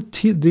ha det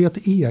till. Det är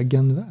ett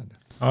egenvärde.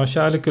 Ja,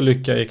 kärlek och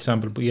lycka är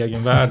exempel på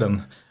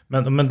egenvärden.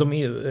 Men de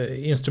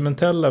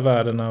instrumentella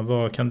värdena,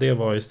 vad kan det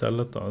vara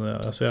istället då?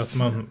 Alltså att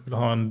man vill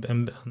ha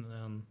en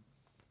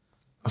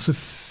Alltså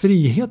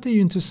frihet är ju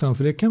intressant,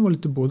 för det kan vara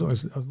lite både.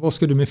 Alltså, vad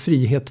ska du med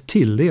frihet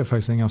till? Det är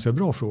faktiskt en ganska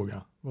bra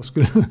fråga.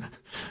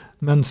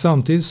 Men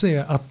samtidigt så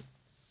är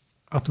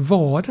att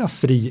vara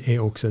fri är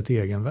också ett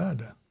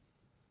egenvärde.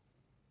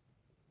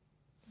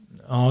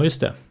 Ja,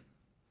 just det.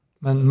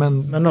 Men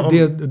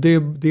det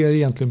är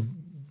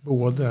egentligen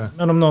både.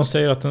 Men om någon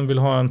säger att den vill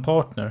ha en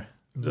partner.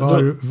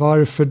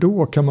 Varför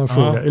då kan man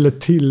fråga? Eller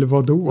till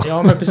vad då?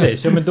 Ja, men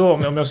precis. Ja, men då,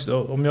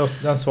 om jag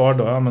den svarar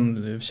då,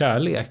 men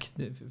kärlek.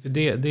 För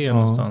det är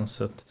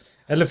någonstans ett.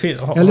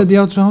 Eller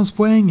jag tror hans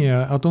poäng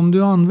är att om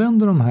du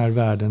använder de här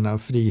värdena,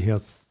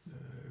 frihet,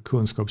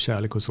 kunskap,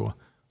 kärlek och så,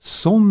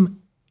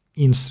 som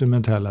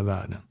instrumentella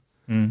värden.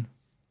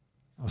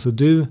 Alltså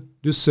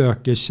du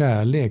söker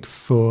kärlek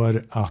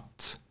för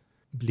att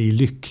bli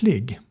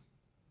lycklig.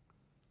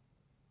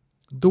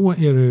 Då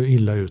är du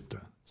illa ute,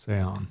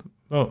 säger han.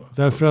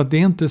 Därför att det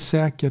är inte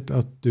säkert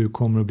att du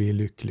kommer att bli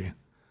lycklig.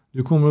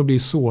 Du kommer att bli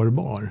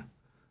sårbar.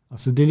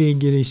 Alltså det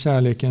ligger i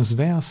kärlekens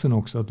väsen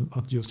också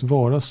att just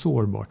vara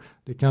sårbar.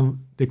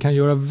 Det kan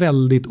göra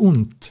väldigt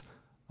ont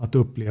att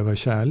uppleva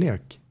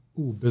kärlek.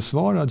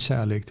 Obesvarad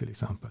kärlek till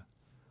exempel.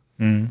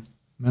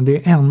 Men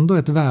det är ändå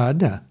ett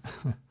värde.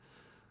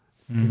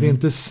 Det är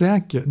inte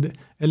säkert.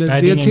 Eller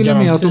nej, det är till och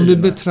med att om du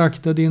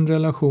betraktar din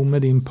relation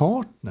med din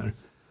partner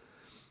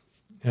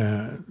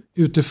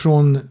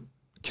utifrån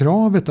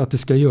kravet att det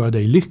ska göra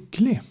dig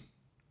lycklig.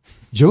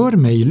 Gör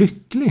mig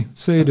lycklig,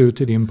 säger du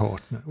till din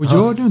partner. Och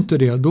gör du inte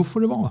det, då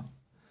får det vara.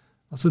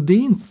 Alltså det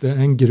är inte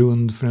en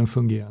grund för en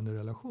fungerande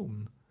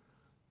relation.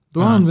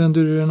 Då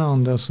använder du den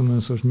andra som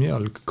en sorts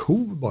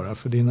mjölkko bara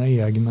för dina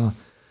egna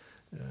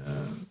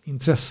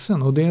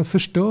intressen. Och det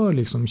förstör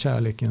liksom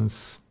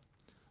kärlekens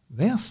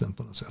väsen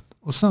på något sätt.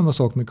 Och samma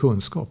sak med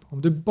kunskap.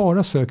 Om du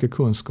bara söker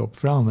kunskap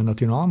för att använda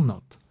till något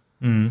annat.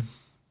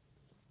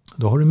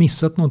 Då har du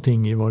missat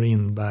någonting i vad det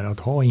innebär att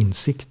ha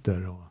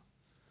insikter och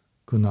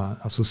kunna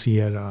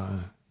associera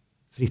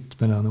fritt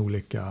mellan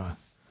olika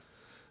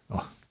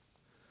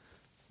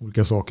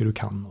saker du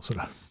kan och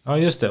sådär. Ja,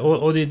 just det.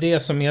 Och det är det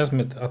som är som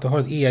att det har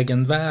ett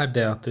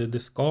egenvärde, att det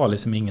ska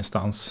liksom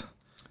ingenstans.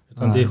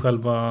 Utan det är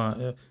själva.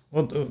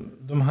 Och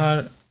de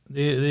här,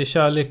 det är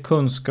kärlek,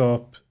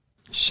 kunskap.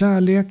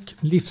 Kärlek,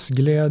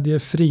 livsglädje,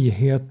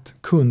 frihet,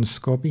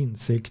 kunskap,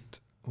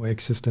 insikt och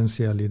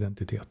existentiell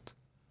identitet.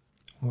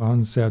 Och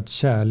han säger att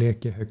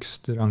kärlek är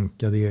högst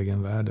rankad i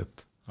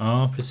egenvärdet.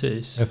 Ja,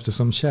 precis.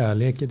 Eftersom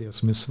kärlek är det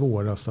som är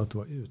svårast att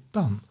vara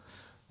utan.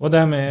 Och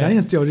där är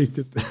inte jag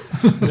riktigt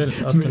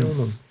med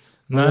honom.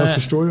 Men jag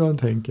förstår hur han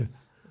tänker.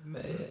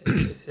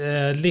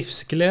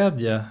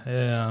 Livsglädje,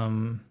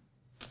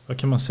 vad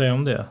kan man säga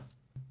om det?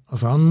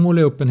 Alltså han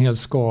målar upp en hel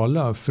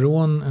skala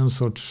från en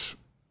sorts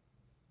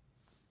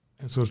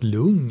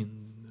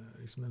lugn,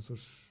 liksom en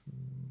sorts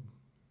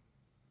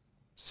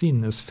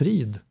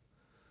sinnesfrid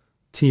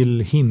till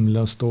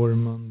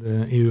himlastormande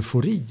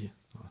eufori.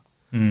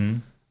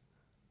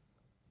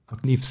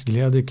 Att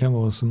livsglädje kan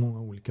vara så många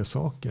olika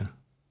saker.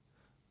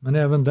 Men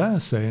även där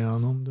säger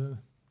han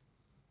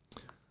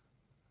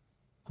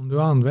om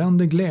du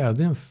använder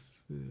glädjen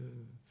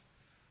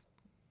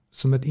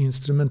som ett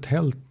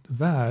instrumentellt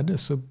värde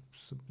så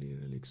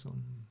blir det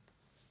liksom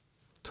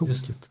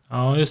tokigt.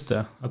 Ja, just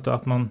det.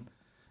 Att man,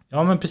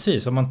 ja men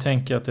precis, att man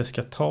tänker att det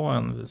ska ta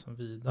en liksom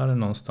vidare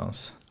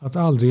någonstans. Att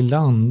aldrig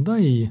landa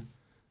i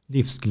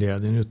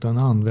livsglädjen utan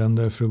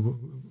använda det för att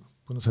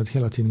på något sätt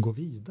hela tiden gå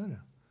vidare.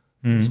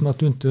 Som att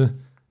du inte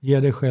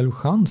ger dig själv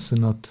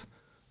chansen att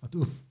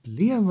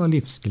uppleva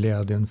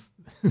livsglädjen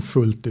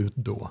fullt ut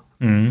då.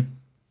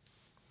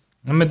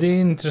 Ja, men det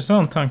är en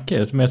intressant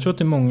tanke. Men jag tror att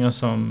det är många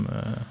som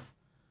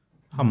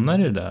hamnar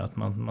i det där. Att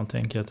man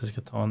tänker att det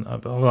ska ta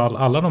av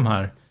alla de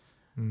här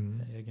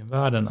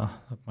egenvärdena.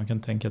 Att man kan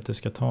tänka att det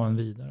ska ta en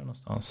vidare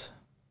någonstans.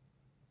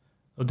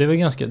 Och det är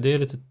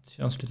väl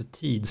känns lite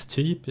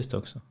tidstypiskt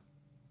också.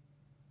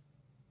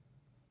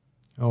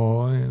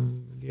 Ja,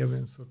 jag lever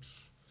en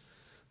sorts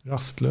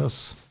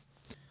rastlös.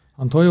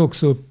 Han tar ju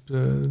också upp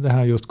det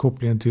här just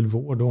kopplingen till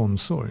vård och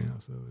omsorg.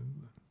 Alltså,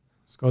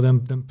 ska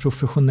den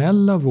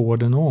professionella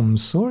vården och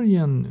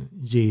omsorgen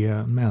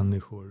ge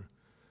människor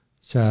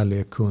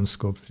kärlek,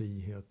 kunskap,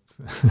 frihet,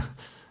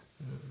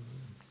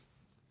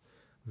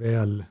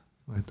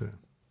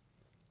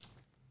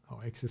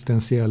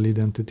 existentiell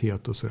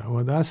identitet och sådär.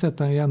 Och där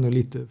sätter han ju ändå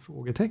lite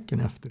frågetecken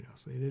efter det.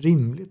 Alltså, är det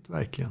rimligt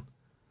verkligen?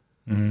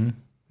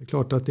 Det är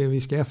klart att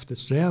vi ska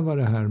eftersträva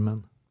det här,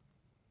 men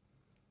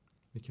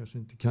vi kanske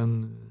inte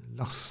kan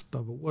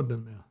lasta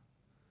vården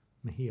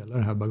med hela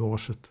det här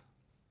bagaget.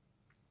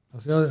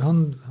 Alltså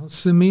han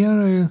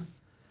summerar ju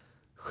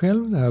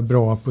själv det här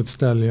bra på ett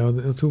ställe.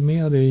 Jag tog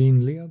med det i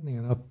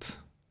inledningen, att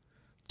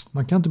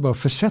man kan inte bara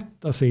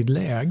försätta sig i ett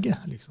läge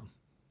liksom,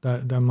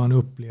 där man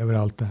upplever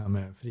allt det här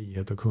med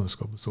frihet och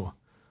kunskap och så.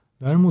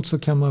 Däremot så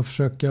kan man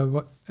försöka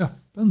vara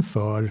öppen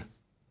för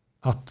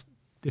att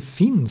det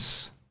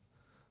finns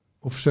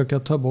och försöka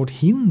ta bort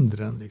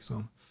hindren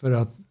liksom, för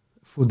att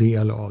få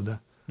del av det.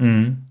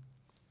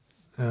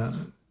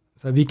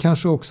 Så här, vi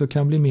kanske också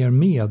kan bli mer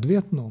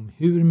medvetna om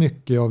hur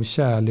mycket av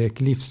kärlek,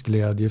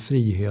 livsglädje,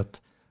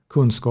 frihet,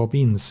 kunskap,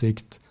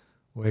 insikt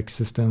och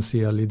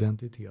existentiell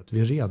identitet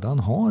vi redan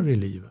har i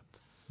livet.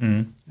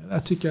 Det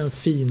tycker jag är en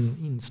fin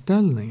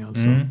inställning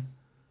alltså.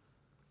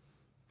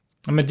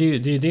 Ja, men det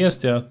är ju dels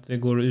det att det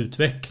går att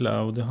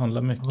utveckla, och det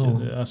handlar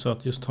mycket alltså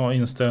att just ha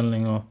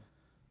inställning och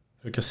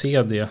försöka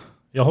se det.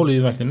 Jag håller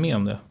ju verkligen med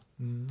om det.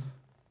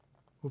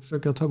 Och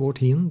försöka ta bort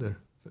hinder.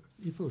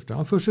 I första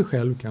hand för sig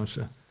själv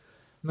kanske.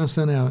 Men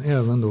sen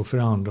även då för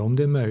andra om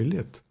det är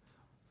möjligt.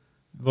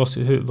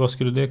 Vad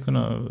skulle det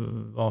kunna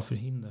vara för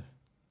hinder?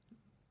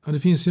 Ja, det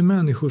finns ju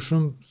människor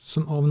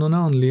som av någon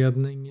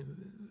anledning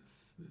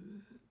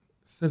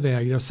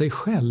förvägrar sig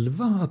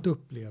själva att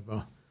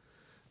uppleva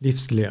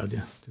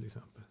livsglädje till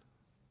exempel.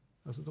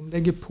 Alltså de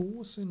lägger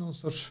på sig någon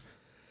sorts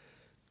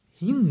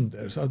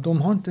hinder, så att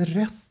de har inte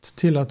rätt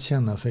till att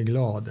känna sig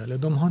glada, eller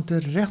de har inte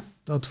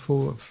rätt att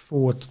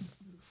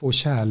få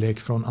kärlek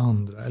från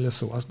andra eller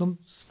så. Alltså de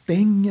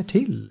stänger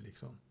till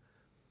liksom.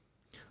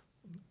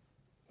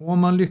 Och om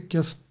man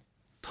lyckas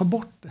ta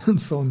bort en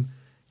sån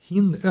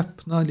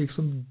öppna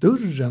liksom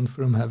dörren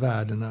för de här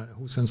värdena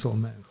hos en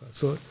sån människa,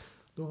 så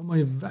då har man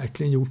ju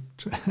verkligen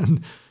gjort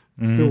en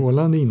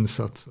strålande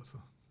insats alltså.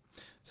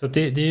 Så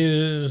det är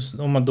ju,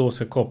 om man då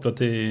ska koppla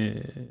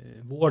till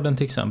vården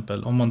till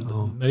exempel, om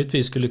man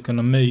möjligtvis skulle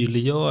kunna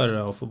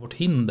möjliggöra och få bort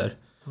hinder.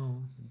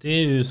 Det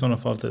är ju i sådana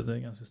fall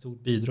ett ganska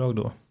stort bidrag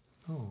då.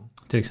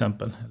 Till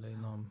exempel. Eller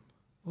inom...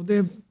 Och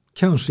det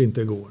kanske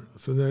inte går.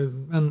 Alltså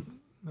men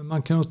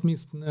man kan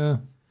åtminstone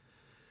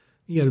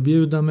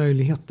erbjuda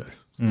möjligheter.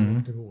 Så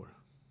det går.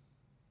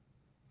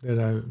 Det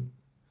där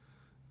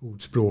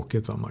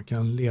ordspråket, va? Man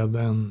kan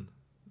leda en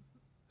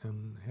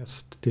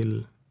häst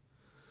till,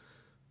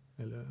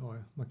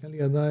 eller man kan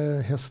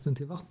leda hästen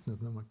till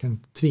vattnet, men man kan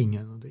inte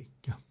tvinga den att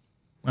dricka.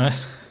 Nej.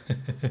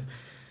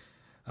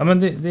 Ja, men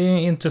det är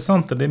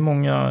intressant. Det är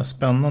många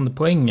spännande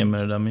poänger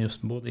med det där med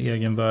just både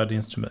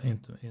egenvärde,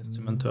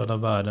 instrumentuella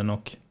värden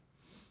och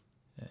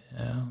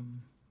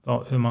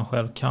hur man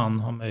själv kan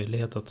ha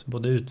möjlighet att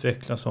både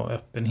utvecklas och ha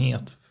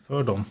öppenhet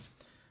för dem.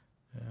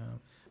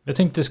 Jag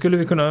tänkte, skulle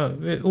vi kunna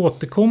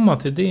återkomma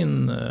till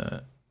din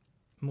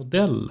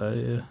modell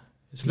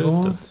i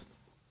slutet?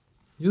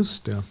 Ja,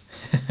 just det.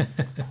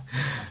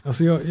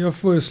 Alltså jag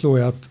föreslår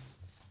ju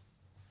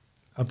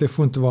att det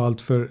får inte vara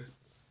allt för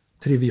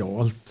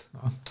trivialt.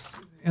 Va?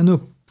 En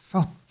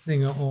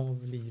uppfattning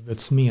av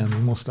livets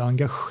mening måste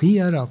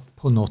engagera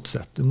på något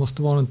sätt. Det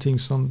måste vara någonting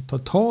som tar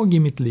tag i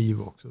mitt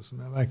liv också, som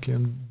jag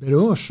verkligen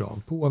berörs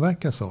av,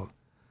 påverkas av.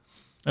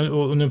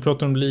 Och nu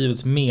pratar du om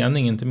livets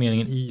mening, inte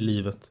meningen i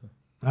livet.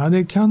 Ja,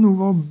 det kan nog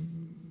vara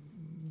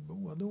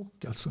både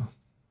och alltså.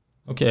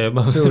 Okej,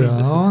 men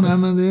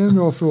det är en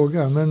bra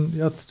fråga. Men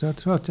jag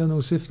tror att jag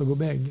nog syftar på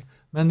bägge.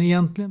 Men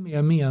egentligen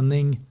mer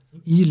mening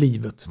i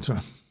livet, tror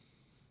jag.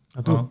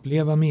 Att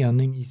uppleva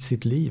mening i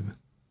sitt liv.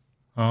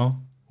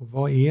 Ja. Och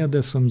vad är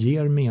det som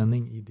ger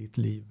mening i ditt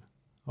liv?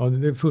 Ja,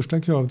 det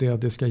första kravet är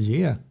att det ska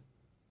ge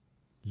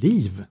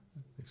liv.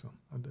 Liksom.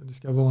 Att det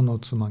ska vara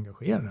något som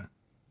engagerar.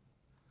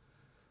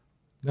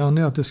 Det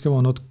andra är att det ska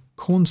vara något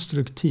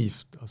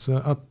konstruktivt.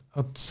 Alltså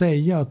att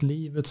säga att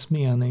livets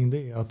mening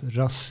det är att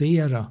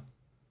rasera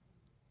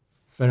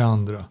för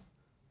andra,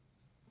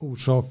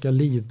 orsaka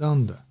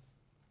lidande,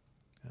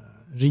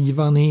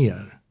 riva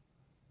ner,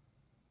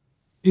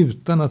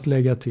 utan att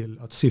lägga till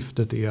att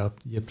syftet är att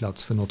ge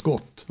plats för något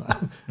gott.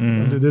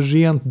 Det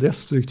rent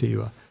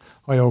destruktiva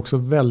har jag också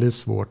väldigt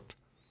svårt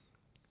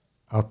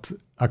att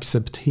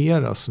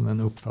acceptera som en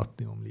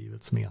uppfattning om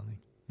livets mening.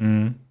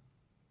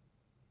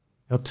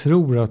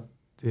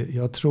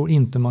 Jag tror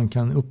inte man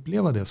kan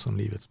uppleva det som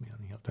livets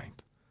mening helt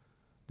enkelt.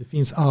 Det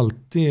finns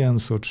alltid en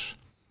sorts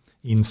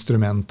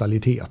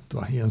instrumentalitet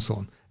i en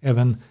sån.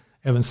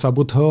 Även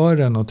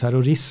sabotören och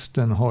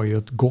terroristen har ju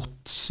ett gott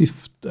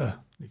syfte.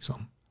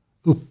 Liksom.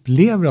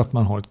 Upplever att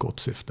man har ett gott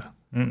syfte.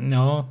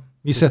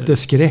 Vi sätter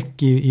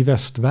skräck i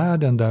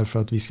västvärlden därför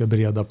att vi ska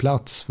bereda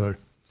plats för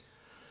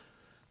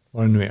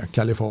vad det nu är,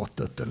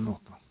 kalifatet eller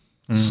något.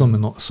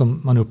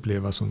 Som man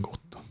upplever som gott.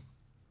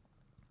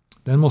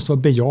 Den måste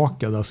vara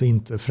bejakad, alltså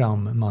inte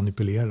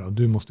frammanipulerad.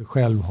 Du måste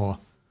själv ha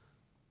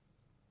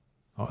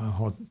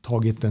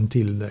tagit den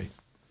till dig.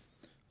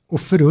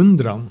 Och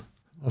förundran.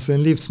 Alltså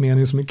en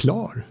livsmening som är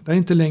klar. Där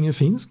inte längre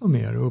finns något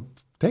mer att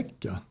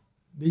upptäcka.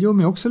 Det gör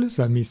mig också lite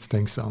så här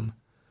misstänksam.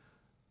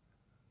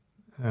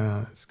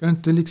 Ska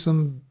inte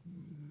liksom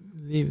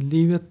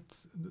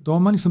livet, då har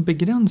man liksom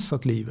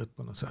begränsat livet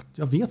på något sätt.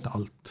 Jag vet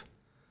allt.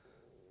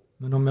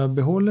 Men om jag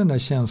behåller den där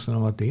känslan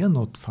av att det är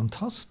något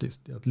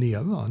fantastiskt i att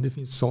leva. Det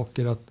finns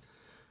saker att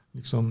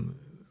liksom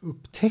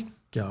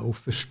upptäcka och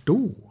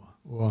förstå.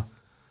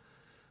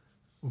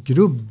 Och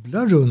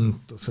grubbla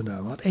runt och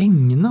sådär. Att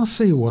ägna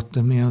sig åt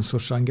det med en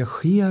sorts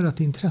engagerat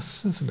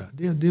intresse. Sådär.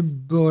 Det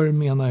bör,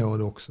 menar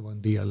jag, också vara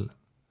en del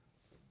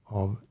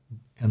av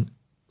en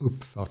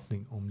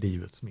uppfattning om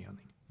livets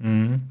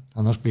mening.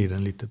 Annars blir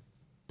den lite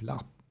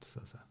platt. Så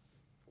att säga.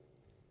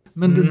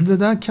 Men det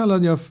där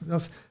kallade jag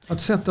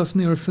att sätta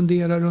sig ner och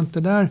fundera runt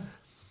det där.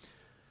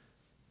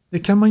 Det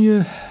kan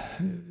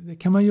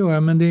man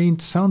göra, men det är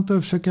intressant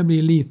att försöka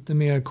bli lite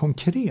mer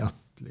konkret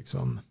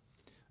liksom,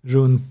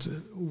 runt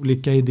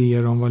olika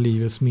idéer om vad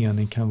livets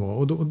mening kan vara.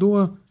 Och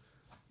då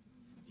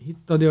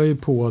hittade jag ju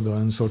på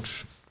en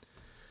sorts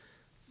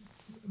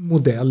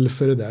modell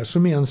för det där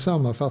som är en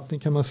sammanfattning,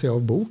 kan man säga,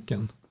 av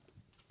boken.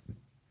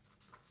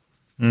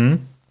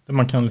 Där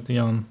man kan lite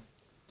grann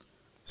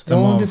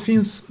stämma av. Det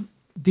finns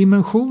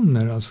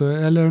dimensioner, alltså,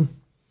 eller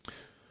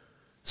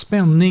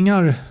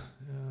spänningar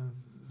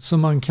som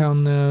man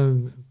kan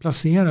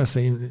placera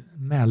sig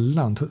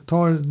mellan.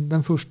 Ta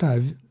den första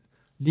här.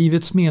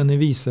 Livets mening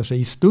visar sig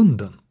i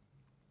stunden.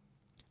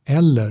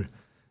 Eller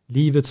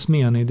livets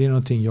mening, det är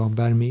någonting jag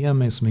bär med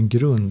mig som en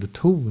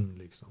grundton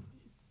liksom,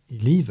 i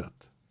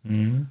livet.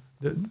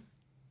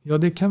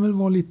 Det kan väl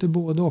vara lite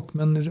både och,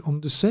 men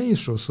om du säger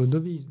så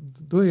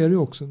då är det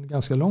också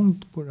ganska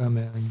långt på det här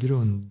med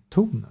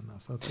grundtonen.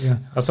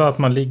 Alltså att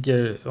om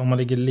man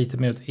ligger lite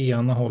mer åt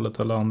ena hållet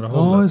eller andra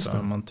hållet.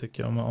 Där man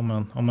tycker,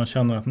 om man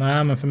känner att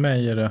nej, men för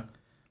mig är det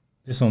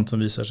är sånt som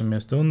visar sig mer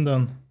i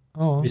stunden.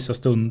 Ja. Vissa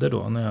stunder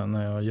då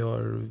när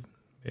jag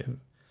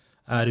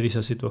är i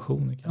vissa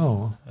situationer.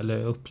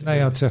 Eller upplever. När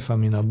jag träffar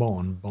mina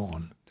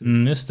barnbarn.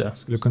 Just det.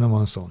 Skulle kunna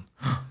vara en sån.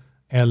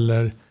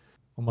 Eller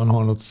om man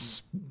har något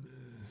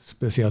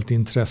speciellt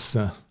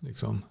intresse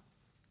liksom.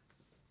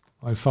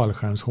 Jag är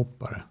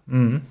fallskärmshoppare.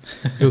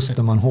 Just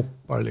när man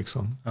hoppar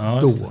liksom.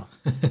 Då.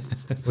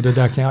 Och det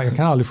där jag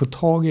kan aldrig få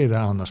tag i det där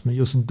annars. Men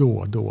just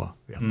då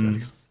vet jag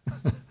liksom.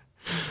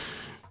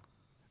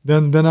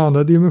 Den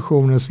andra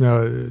dimensionen som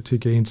jag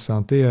tycker är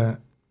intressant är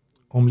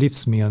om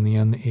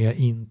livsmeningen är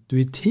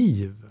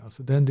intuitiv.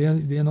 Alltså det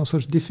är någon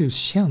sorts diffus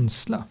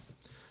känsla.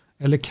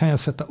 Eller kan jag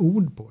sätta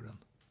ord på den?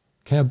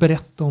 Kan jag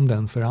berätta om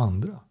den för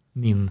andra?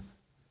 Min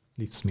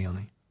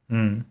livsmening.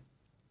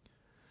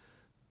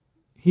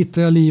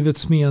 Hittar jag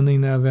livets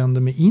mening när jag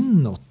vänder mig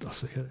inåt?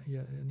 Alltså är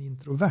jag en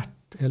introvert?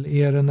 Eller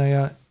är det när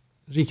jag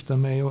riktar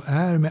mig och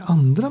är med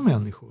andra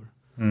människor?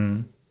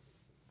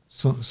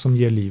 Som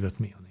ger livet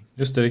mening.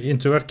 Just det,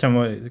 introvert kan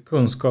vara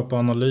kunskap och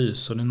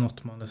analys. Och det är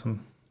något man liksom...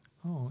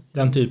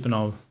 den typen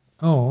av...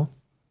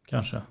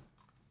 kanske.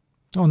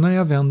 Ja, när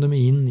jag vänder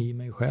mig in i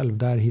mig själv.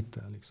 Där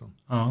hittar jag liksom.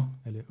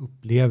 Eller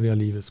upplever jag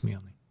livets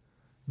mening.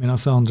 Medan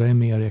andra är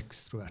mer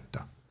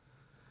extroverta.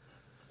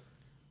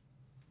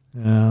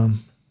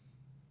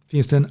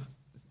 Finns det en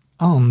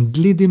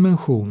andlig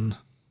dimension,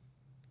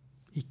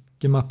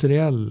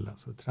 icke-materiell,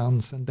 alltså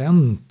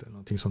transcendent eller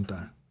någonting sånt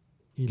där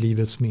i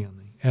livets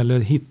mening? Eller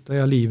hittar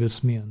jag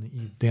livets mening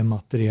i det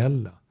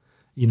materiella,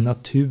 i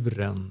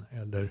naturen,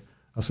 eller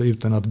alltså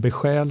utan att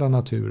besjäla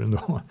naturen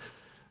då?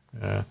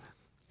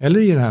 Eller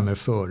i det här med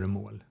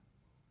föremål?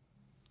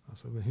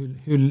 Alltså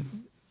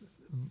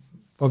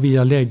vad vill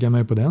jag lägga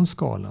mig på den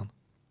skalan?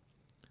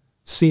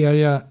 Ser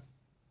jag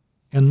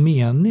en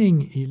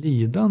mening i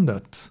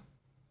lidandet?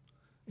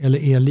 Eller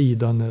är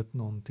lidandet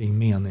någonting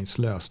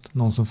meningslöst?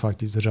 Någon som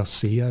faktiskt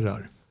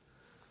raserar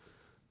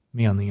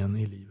meningen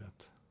i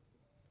livet?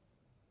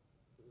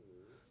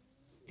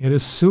 Är det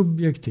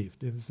subjektivt?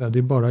 Det vill säga det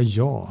är bara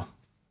jag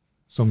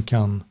som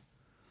kan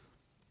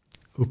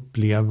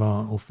uppleva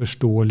och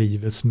förstå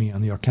livets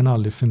mening. Jag kan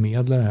aldrig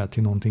förmedla det här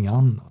till någonting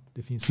annat.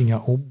 Det finns inga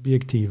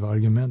objektiva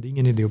argument. Det är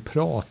ingen idé att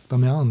prata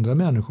med andra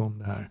människor om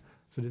det här.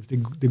 För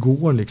det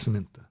går liksom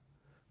inte.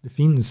 Det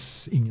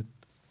finns inget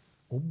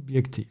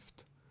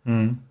objektivt.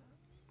 Mm.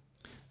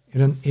 Är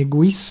den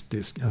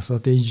egoistisk? Alltså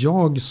att det är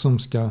jag som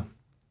ska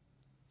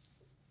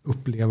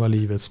uppleva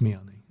livets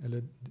mening.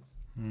 Eller,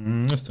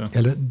 just det.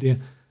 Eller det...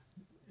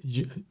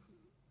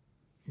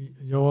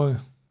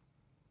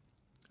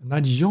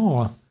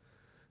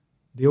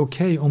 Det är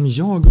okej om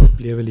jag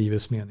upplever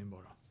livets mening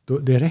bara.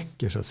 Det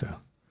räcker så att säga.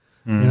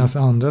 Medan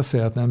andra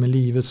säger att nej, men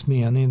livets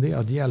mening det är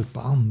att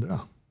hjälpa andra.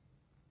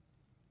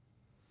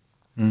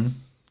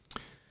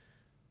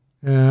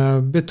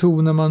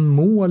 Betonar man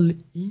mål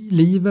i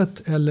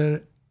livet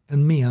eller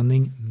en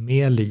mening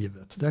med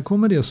livet? Där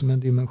kommer det som en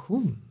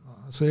dimension.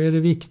 Alltså är det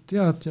viktigt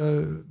att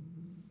jag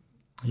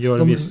gör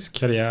en viss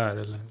karriär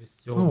eller en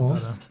viss jobb?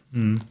 Ja.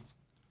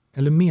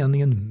 Eller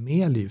meningen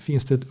med liv.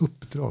 Finns det ett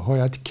uppdrag? Har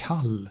jag ett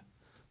kall?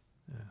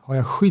 Har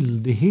jag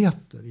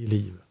skyldigheter i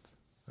livet?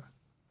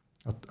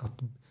 Att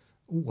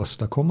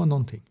åstadkomma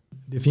någonting.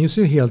 Det finns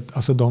ju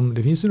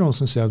det finns ju de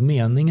som säger att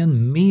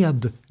meningen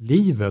med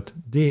livet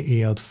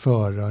det är att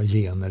föra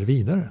gener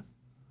vidare.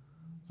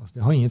 Alltså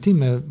det har ingenting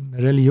med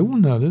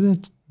religion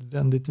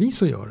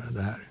nödvändigtvis att göra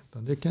det här.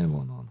 Utan det kan ju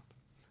vara något annat.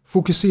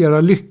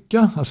 Fokusera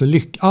lycka. Alltså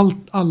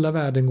alla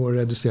värden går att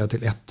reducera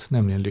till ett,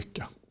 nämligen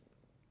lycka.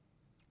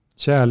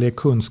 Kärlek,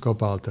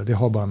 kunskap och allt det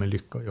har bara med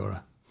lycka att göra.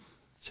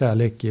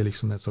 Kärlek är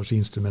liksom ett sorts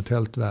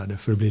instrumentellt värde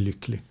för att bli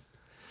lycklig.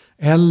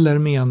 Eller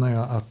menar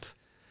jag att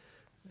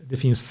det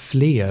finns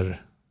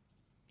fler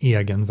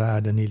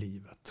egenvärden i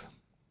livet.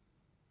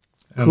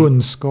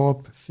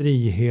 Kunskap,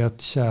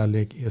 frihet,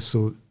 kärlek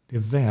det är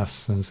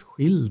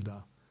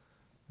väsensskilda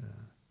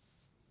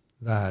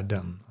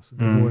värden. Alltså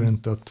det går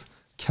inte att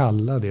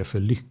kalla det för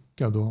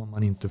lycka. Då har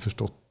man inte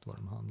förstått vad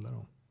de handlar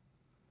om.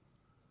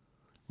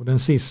 Och den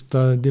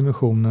sista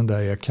dimensionen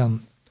där är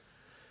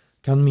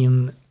kan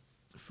min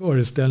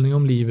föreställning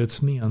om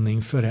livets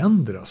mening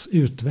förändras,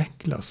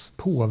 utvecklas,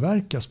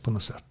 påverkas på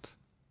något sätt?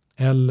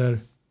 Eller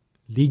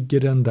ligger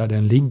den där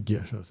den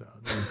ligger? Så att säga?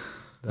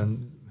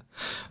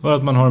 Och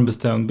att man har en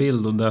bestämd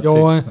bild och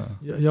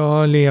jag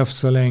har levt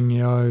så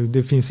länge.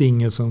 Det finns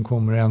inget som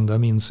kommer ändra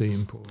min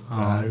syn på det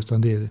här.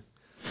 Utan det är...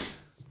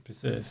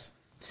 Precis.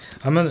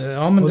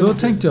 Och då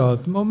tänkte jag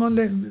att om man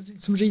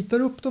liksom ritar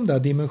upp de där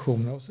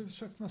dimensionerna och så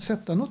försöker man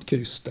sätta något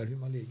kryss där hur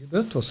man ligger. Det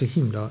behöver inte vara så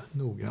himla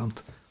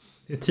noggrant.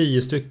 Det är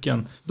 10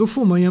 stycken. Då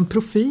får man ju en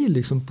profil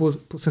liksom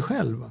på sig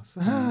själv. Så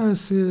här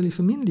ser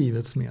liksom min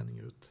livets mening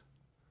ut.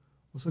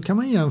 Och så kan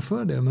man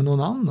jämföra det med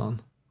någon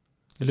annan.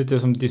 Det är lite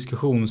som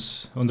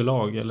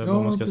diskussionsunderlag eller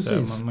vad man ska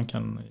precis. säga. Man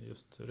kan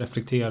just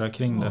reflektera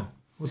kring det.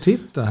 Och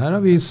titta, här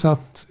har vi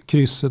satt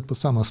krysset på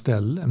samma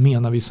ställe.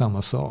 Menar vi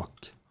samma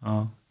sak?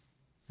 Ja.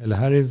 Eller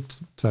här är det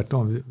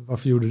tvärtom.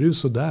 Varför gjorde du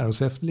så där? Och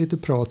så efter lite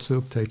prat så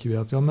upptäcker vi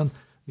att men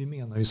vi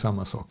menar ju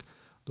samma sak.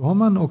 Då har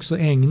man också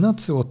ägnat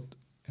sig åt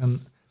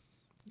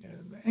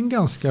en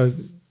ganska,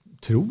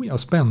 tror jag,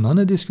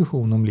 spännande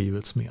diskussion om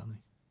livets mening.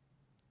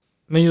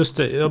 Men just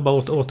det, jag bara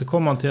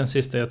återkommer till den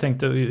sista. Jag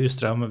tänkte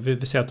just det här,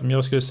 vi säger att om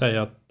jag skulle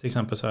säga till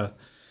exempel så här.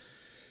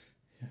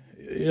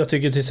 Jag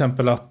tycker till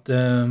exempel att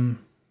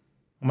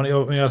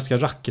jag älskar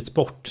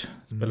racketsport.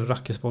 Spelar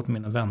racketsport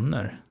med mina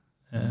vänner.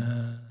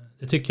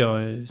 Det tycker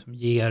jag som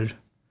ger.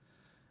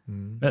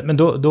 Men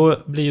då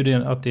blir ju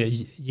det att det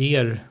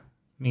ger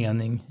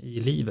mening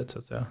i livet så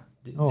att säga.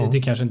 Det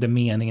är kanske inte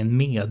meningen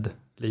med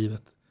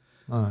livet.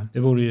 Nej. Det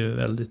vore ju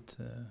väldigt...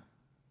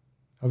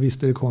 Ja,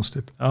 visst är det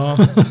konstigt.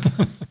 Ja,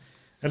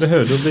 eller hur?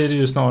 Då blir det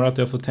ju snarare att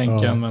jag får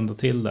tänka en vända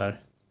till där.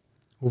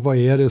 Och vad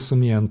är det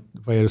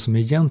som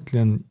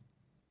egentligen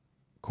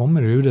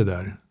kommer ur det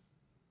där?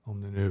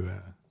 Om det nu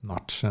är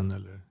matchen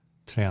eller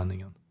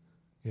träningen.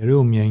 Är det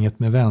umgänget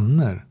med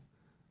vänner?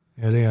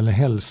 Är det eller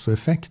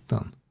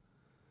hälsoeffekten?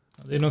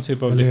 Det är någon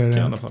typ av lycka i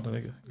alla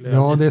fall.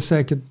 Ja, det är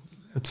säkert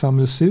ett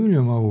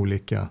sammelsurium av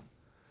olika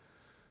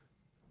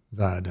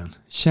värden.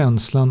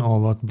 Känslan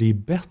av att bli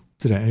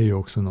bättre är ju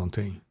också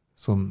någonting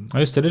som... Ja,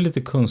 just det. Det är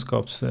lite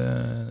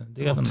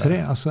kunskapsdelen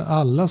där. Alltså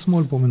alla som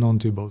håller på med någon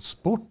typ av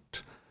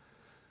sport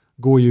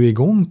går ju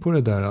igång på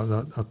det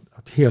där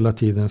att hela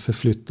tiden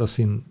förflytta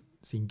sin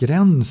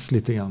gräns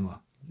lite grann. Va?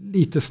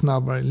 Lite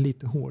snabbare,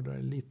 lite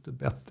hårdare, lite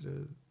bättre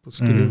på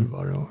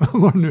skruvar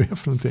och vad det nu är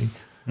för någonting.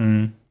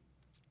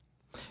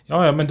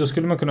 Ja, men då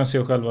skulle man kunna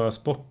se själva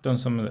sporten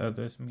som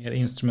ett mer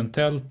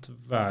instrumentellt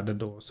värde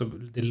då. Så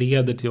det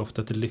leder till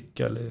ofta till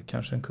lycka eller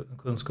kanske en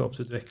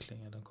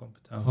kunskapsutveckling eller en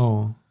kompetens.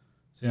 Ja.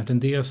 Så egentligen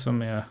det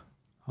som är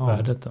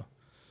värdet då.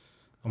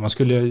 Om man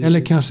skulle...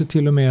 Eller kanske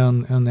till och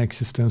med en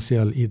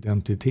existentiell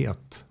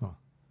identitet. Va?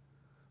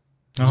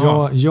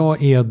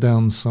 Jag är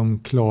den som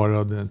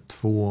klarade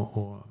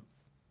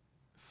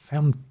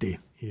 2,50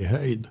 i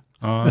höjd.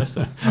 Ja, just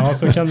det. Ja,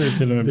 så kan det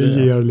till och med bli.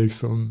 Det ger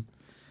liksom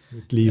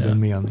ett liv en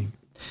mening.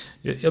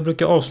 Jag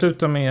brukar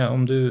avsluta med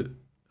om du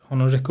har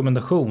någon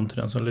rekommendation till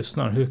den som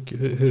lyssnar.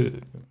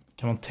 Hur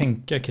kan man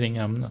tänka kring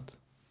ämnet?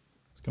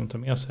 Ska man ta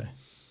med sig?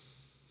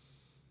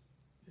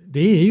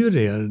 det är ju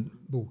det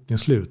boken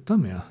slutar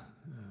med.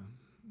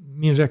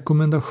 Min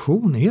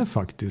rekommendation är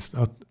faktiskt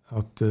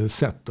att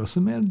sätta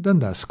sig med den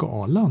där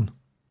skalan.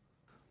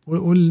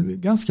 Och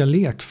ganska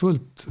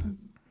lekfullt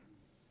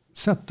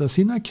sätta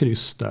sina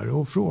kryss där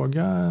och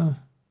fråga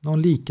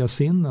någon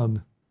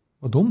likasinnad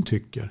vad de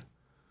tycker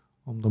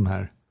om de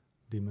här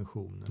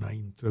dimensionerna.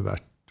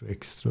 Introvert och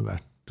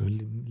extrovert och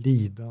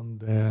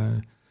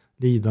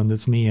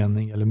lidandets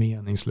mening eller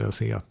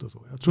meningslöshet och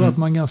så. Jag tror att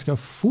man ganska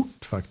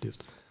fort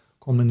faktiskt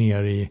kommer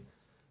ner i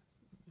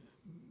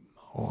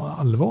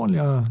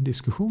allvarliga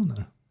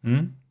diskussioner.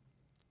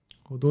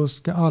 Och då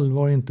ska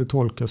allvar inte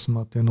tolkas som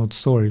att det är något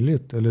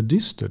sorgligt eller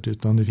dystert,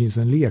 utan det finns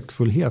en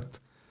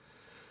lekfullhet.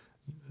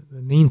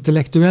 Den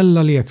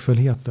intellektuella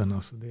lekfullheten,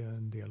 alltså det är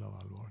en del av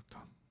allvaret.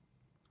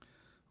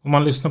 Om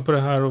man lyssnar på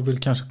det här och vill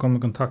kanske komma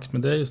i kontakt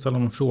med dig och ställa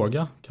en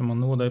fråga, kan man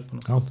nå dig på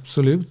något sätt?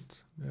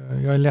 Absolut.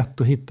 Jag är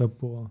lätt att hitta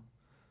på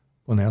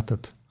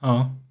nätet.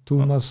 Ja.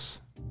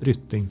 Thomas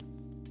Brytting.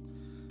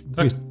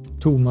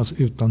 Thomas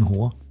utan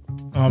H.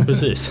 Ja,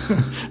 precis.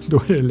 Då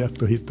är det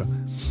lätt att hitta.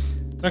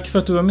 Tack för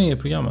att du var med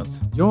i programmet.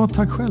 Ja,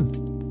 tack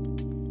själv.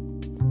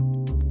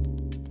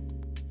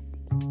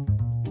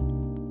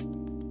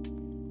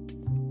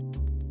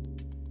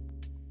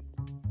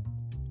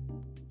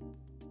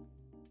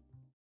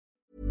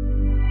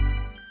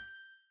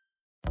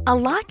 A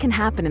lot can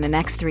happen in the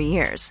next 3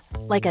 years.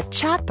 Like a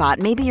chatbot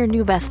may be your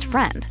new best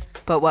friend.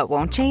 But what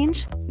won't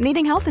change?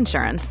 Needing health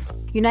insurance.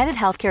 United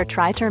Healthcare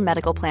Tri-Term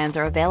Medical Plans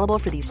are available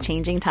for these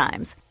changing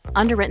times.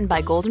 Underwritten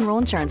by Golden Rule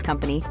Insurance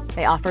Company,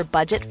 they offer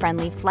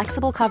budget-friendly,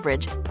 flexible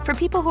coverage for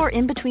people who are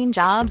in between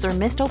jobs or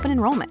missed open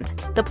enrollment.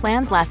 The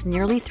plans last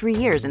nearly 3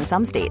 years in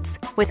some states,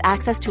 with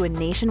access to a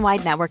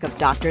nationwide network of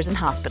doctors and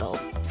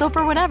hospitals. So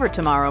for whatever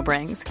tomorrow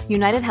brings,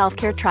 United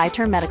Healthcare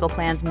Tri-Term Medical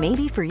Plans may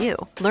be for you.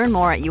 Learn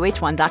more at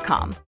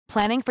uh1.com.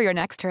 Planning for your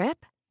next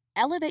trip?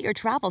 Elevate your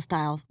travel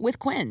style with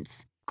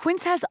Quince.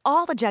 Quince has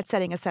all the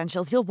jet-setting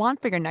essentials you'll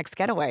want for your next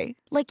getaway,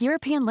 like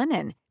European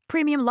linen,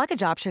 premium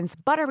luggage options,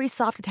 buttery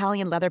soft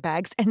Italian leather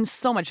bags, and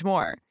so much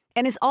more.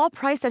 And is all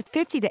priced at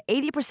 50 to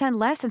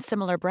 80% less than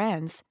similar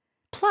brands.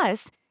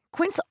 Plus,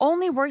 Quince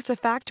only works with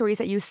factories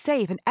that use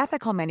safe and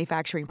ethical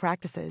manufacturing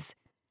practices.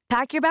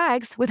 Pack your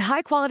bags with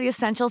high-quality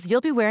essentials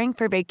you'll be wearing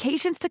for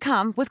vacations to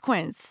come with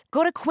Quince.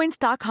 Go to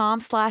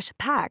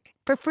quince.com/pack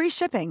for free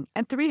shipping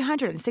and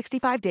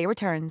 365-day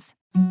returns.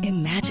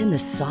 Imagine the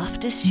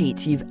softest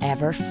sheets you've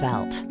ever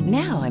felt.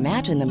 Now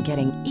imagine them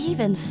getting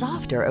even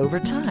softer over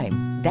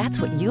time.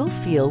 That's what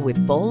you'll feel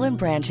with Boll &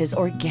 Branch's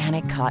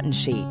organic cotton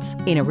sheets.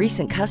 In a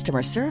recent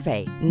customer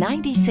survey,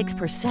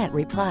 96%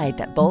 replied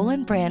that Boll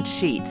 & Branch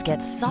sheets get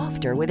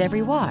softer with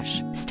every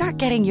wash. Start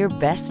getting your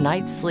best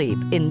night's sleep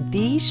in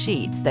these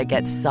sheets that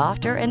get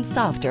softer and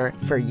softer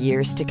for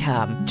years to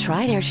come.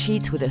 Try their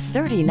sheets with a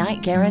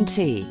 30-night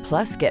guarantee.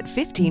 Plus, get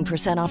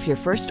 15% off your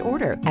first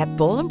order at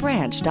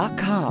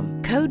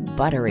bollandbranch.com. Code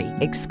BUTTERY.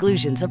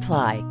 Exclusions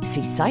apply.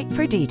 See site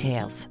for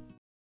details.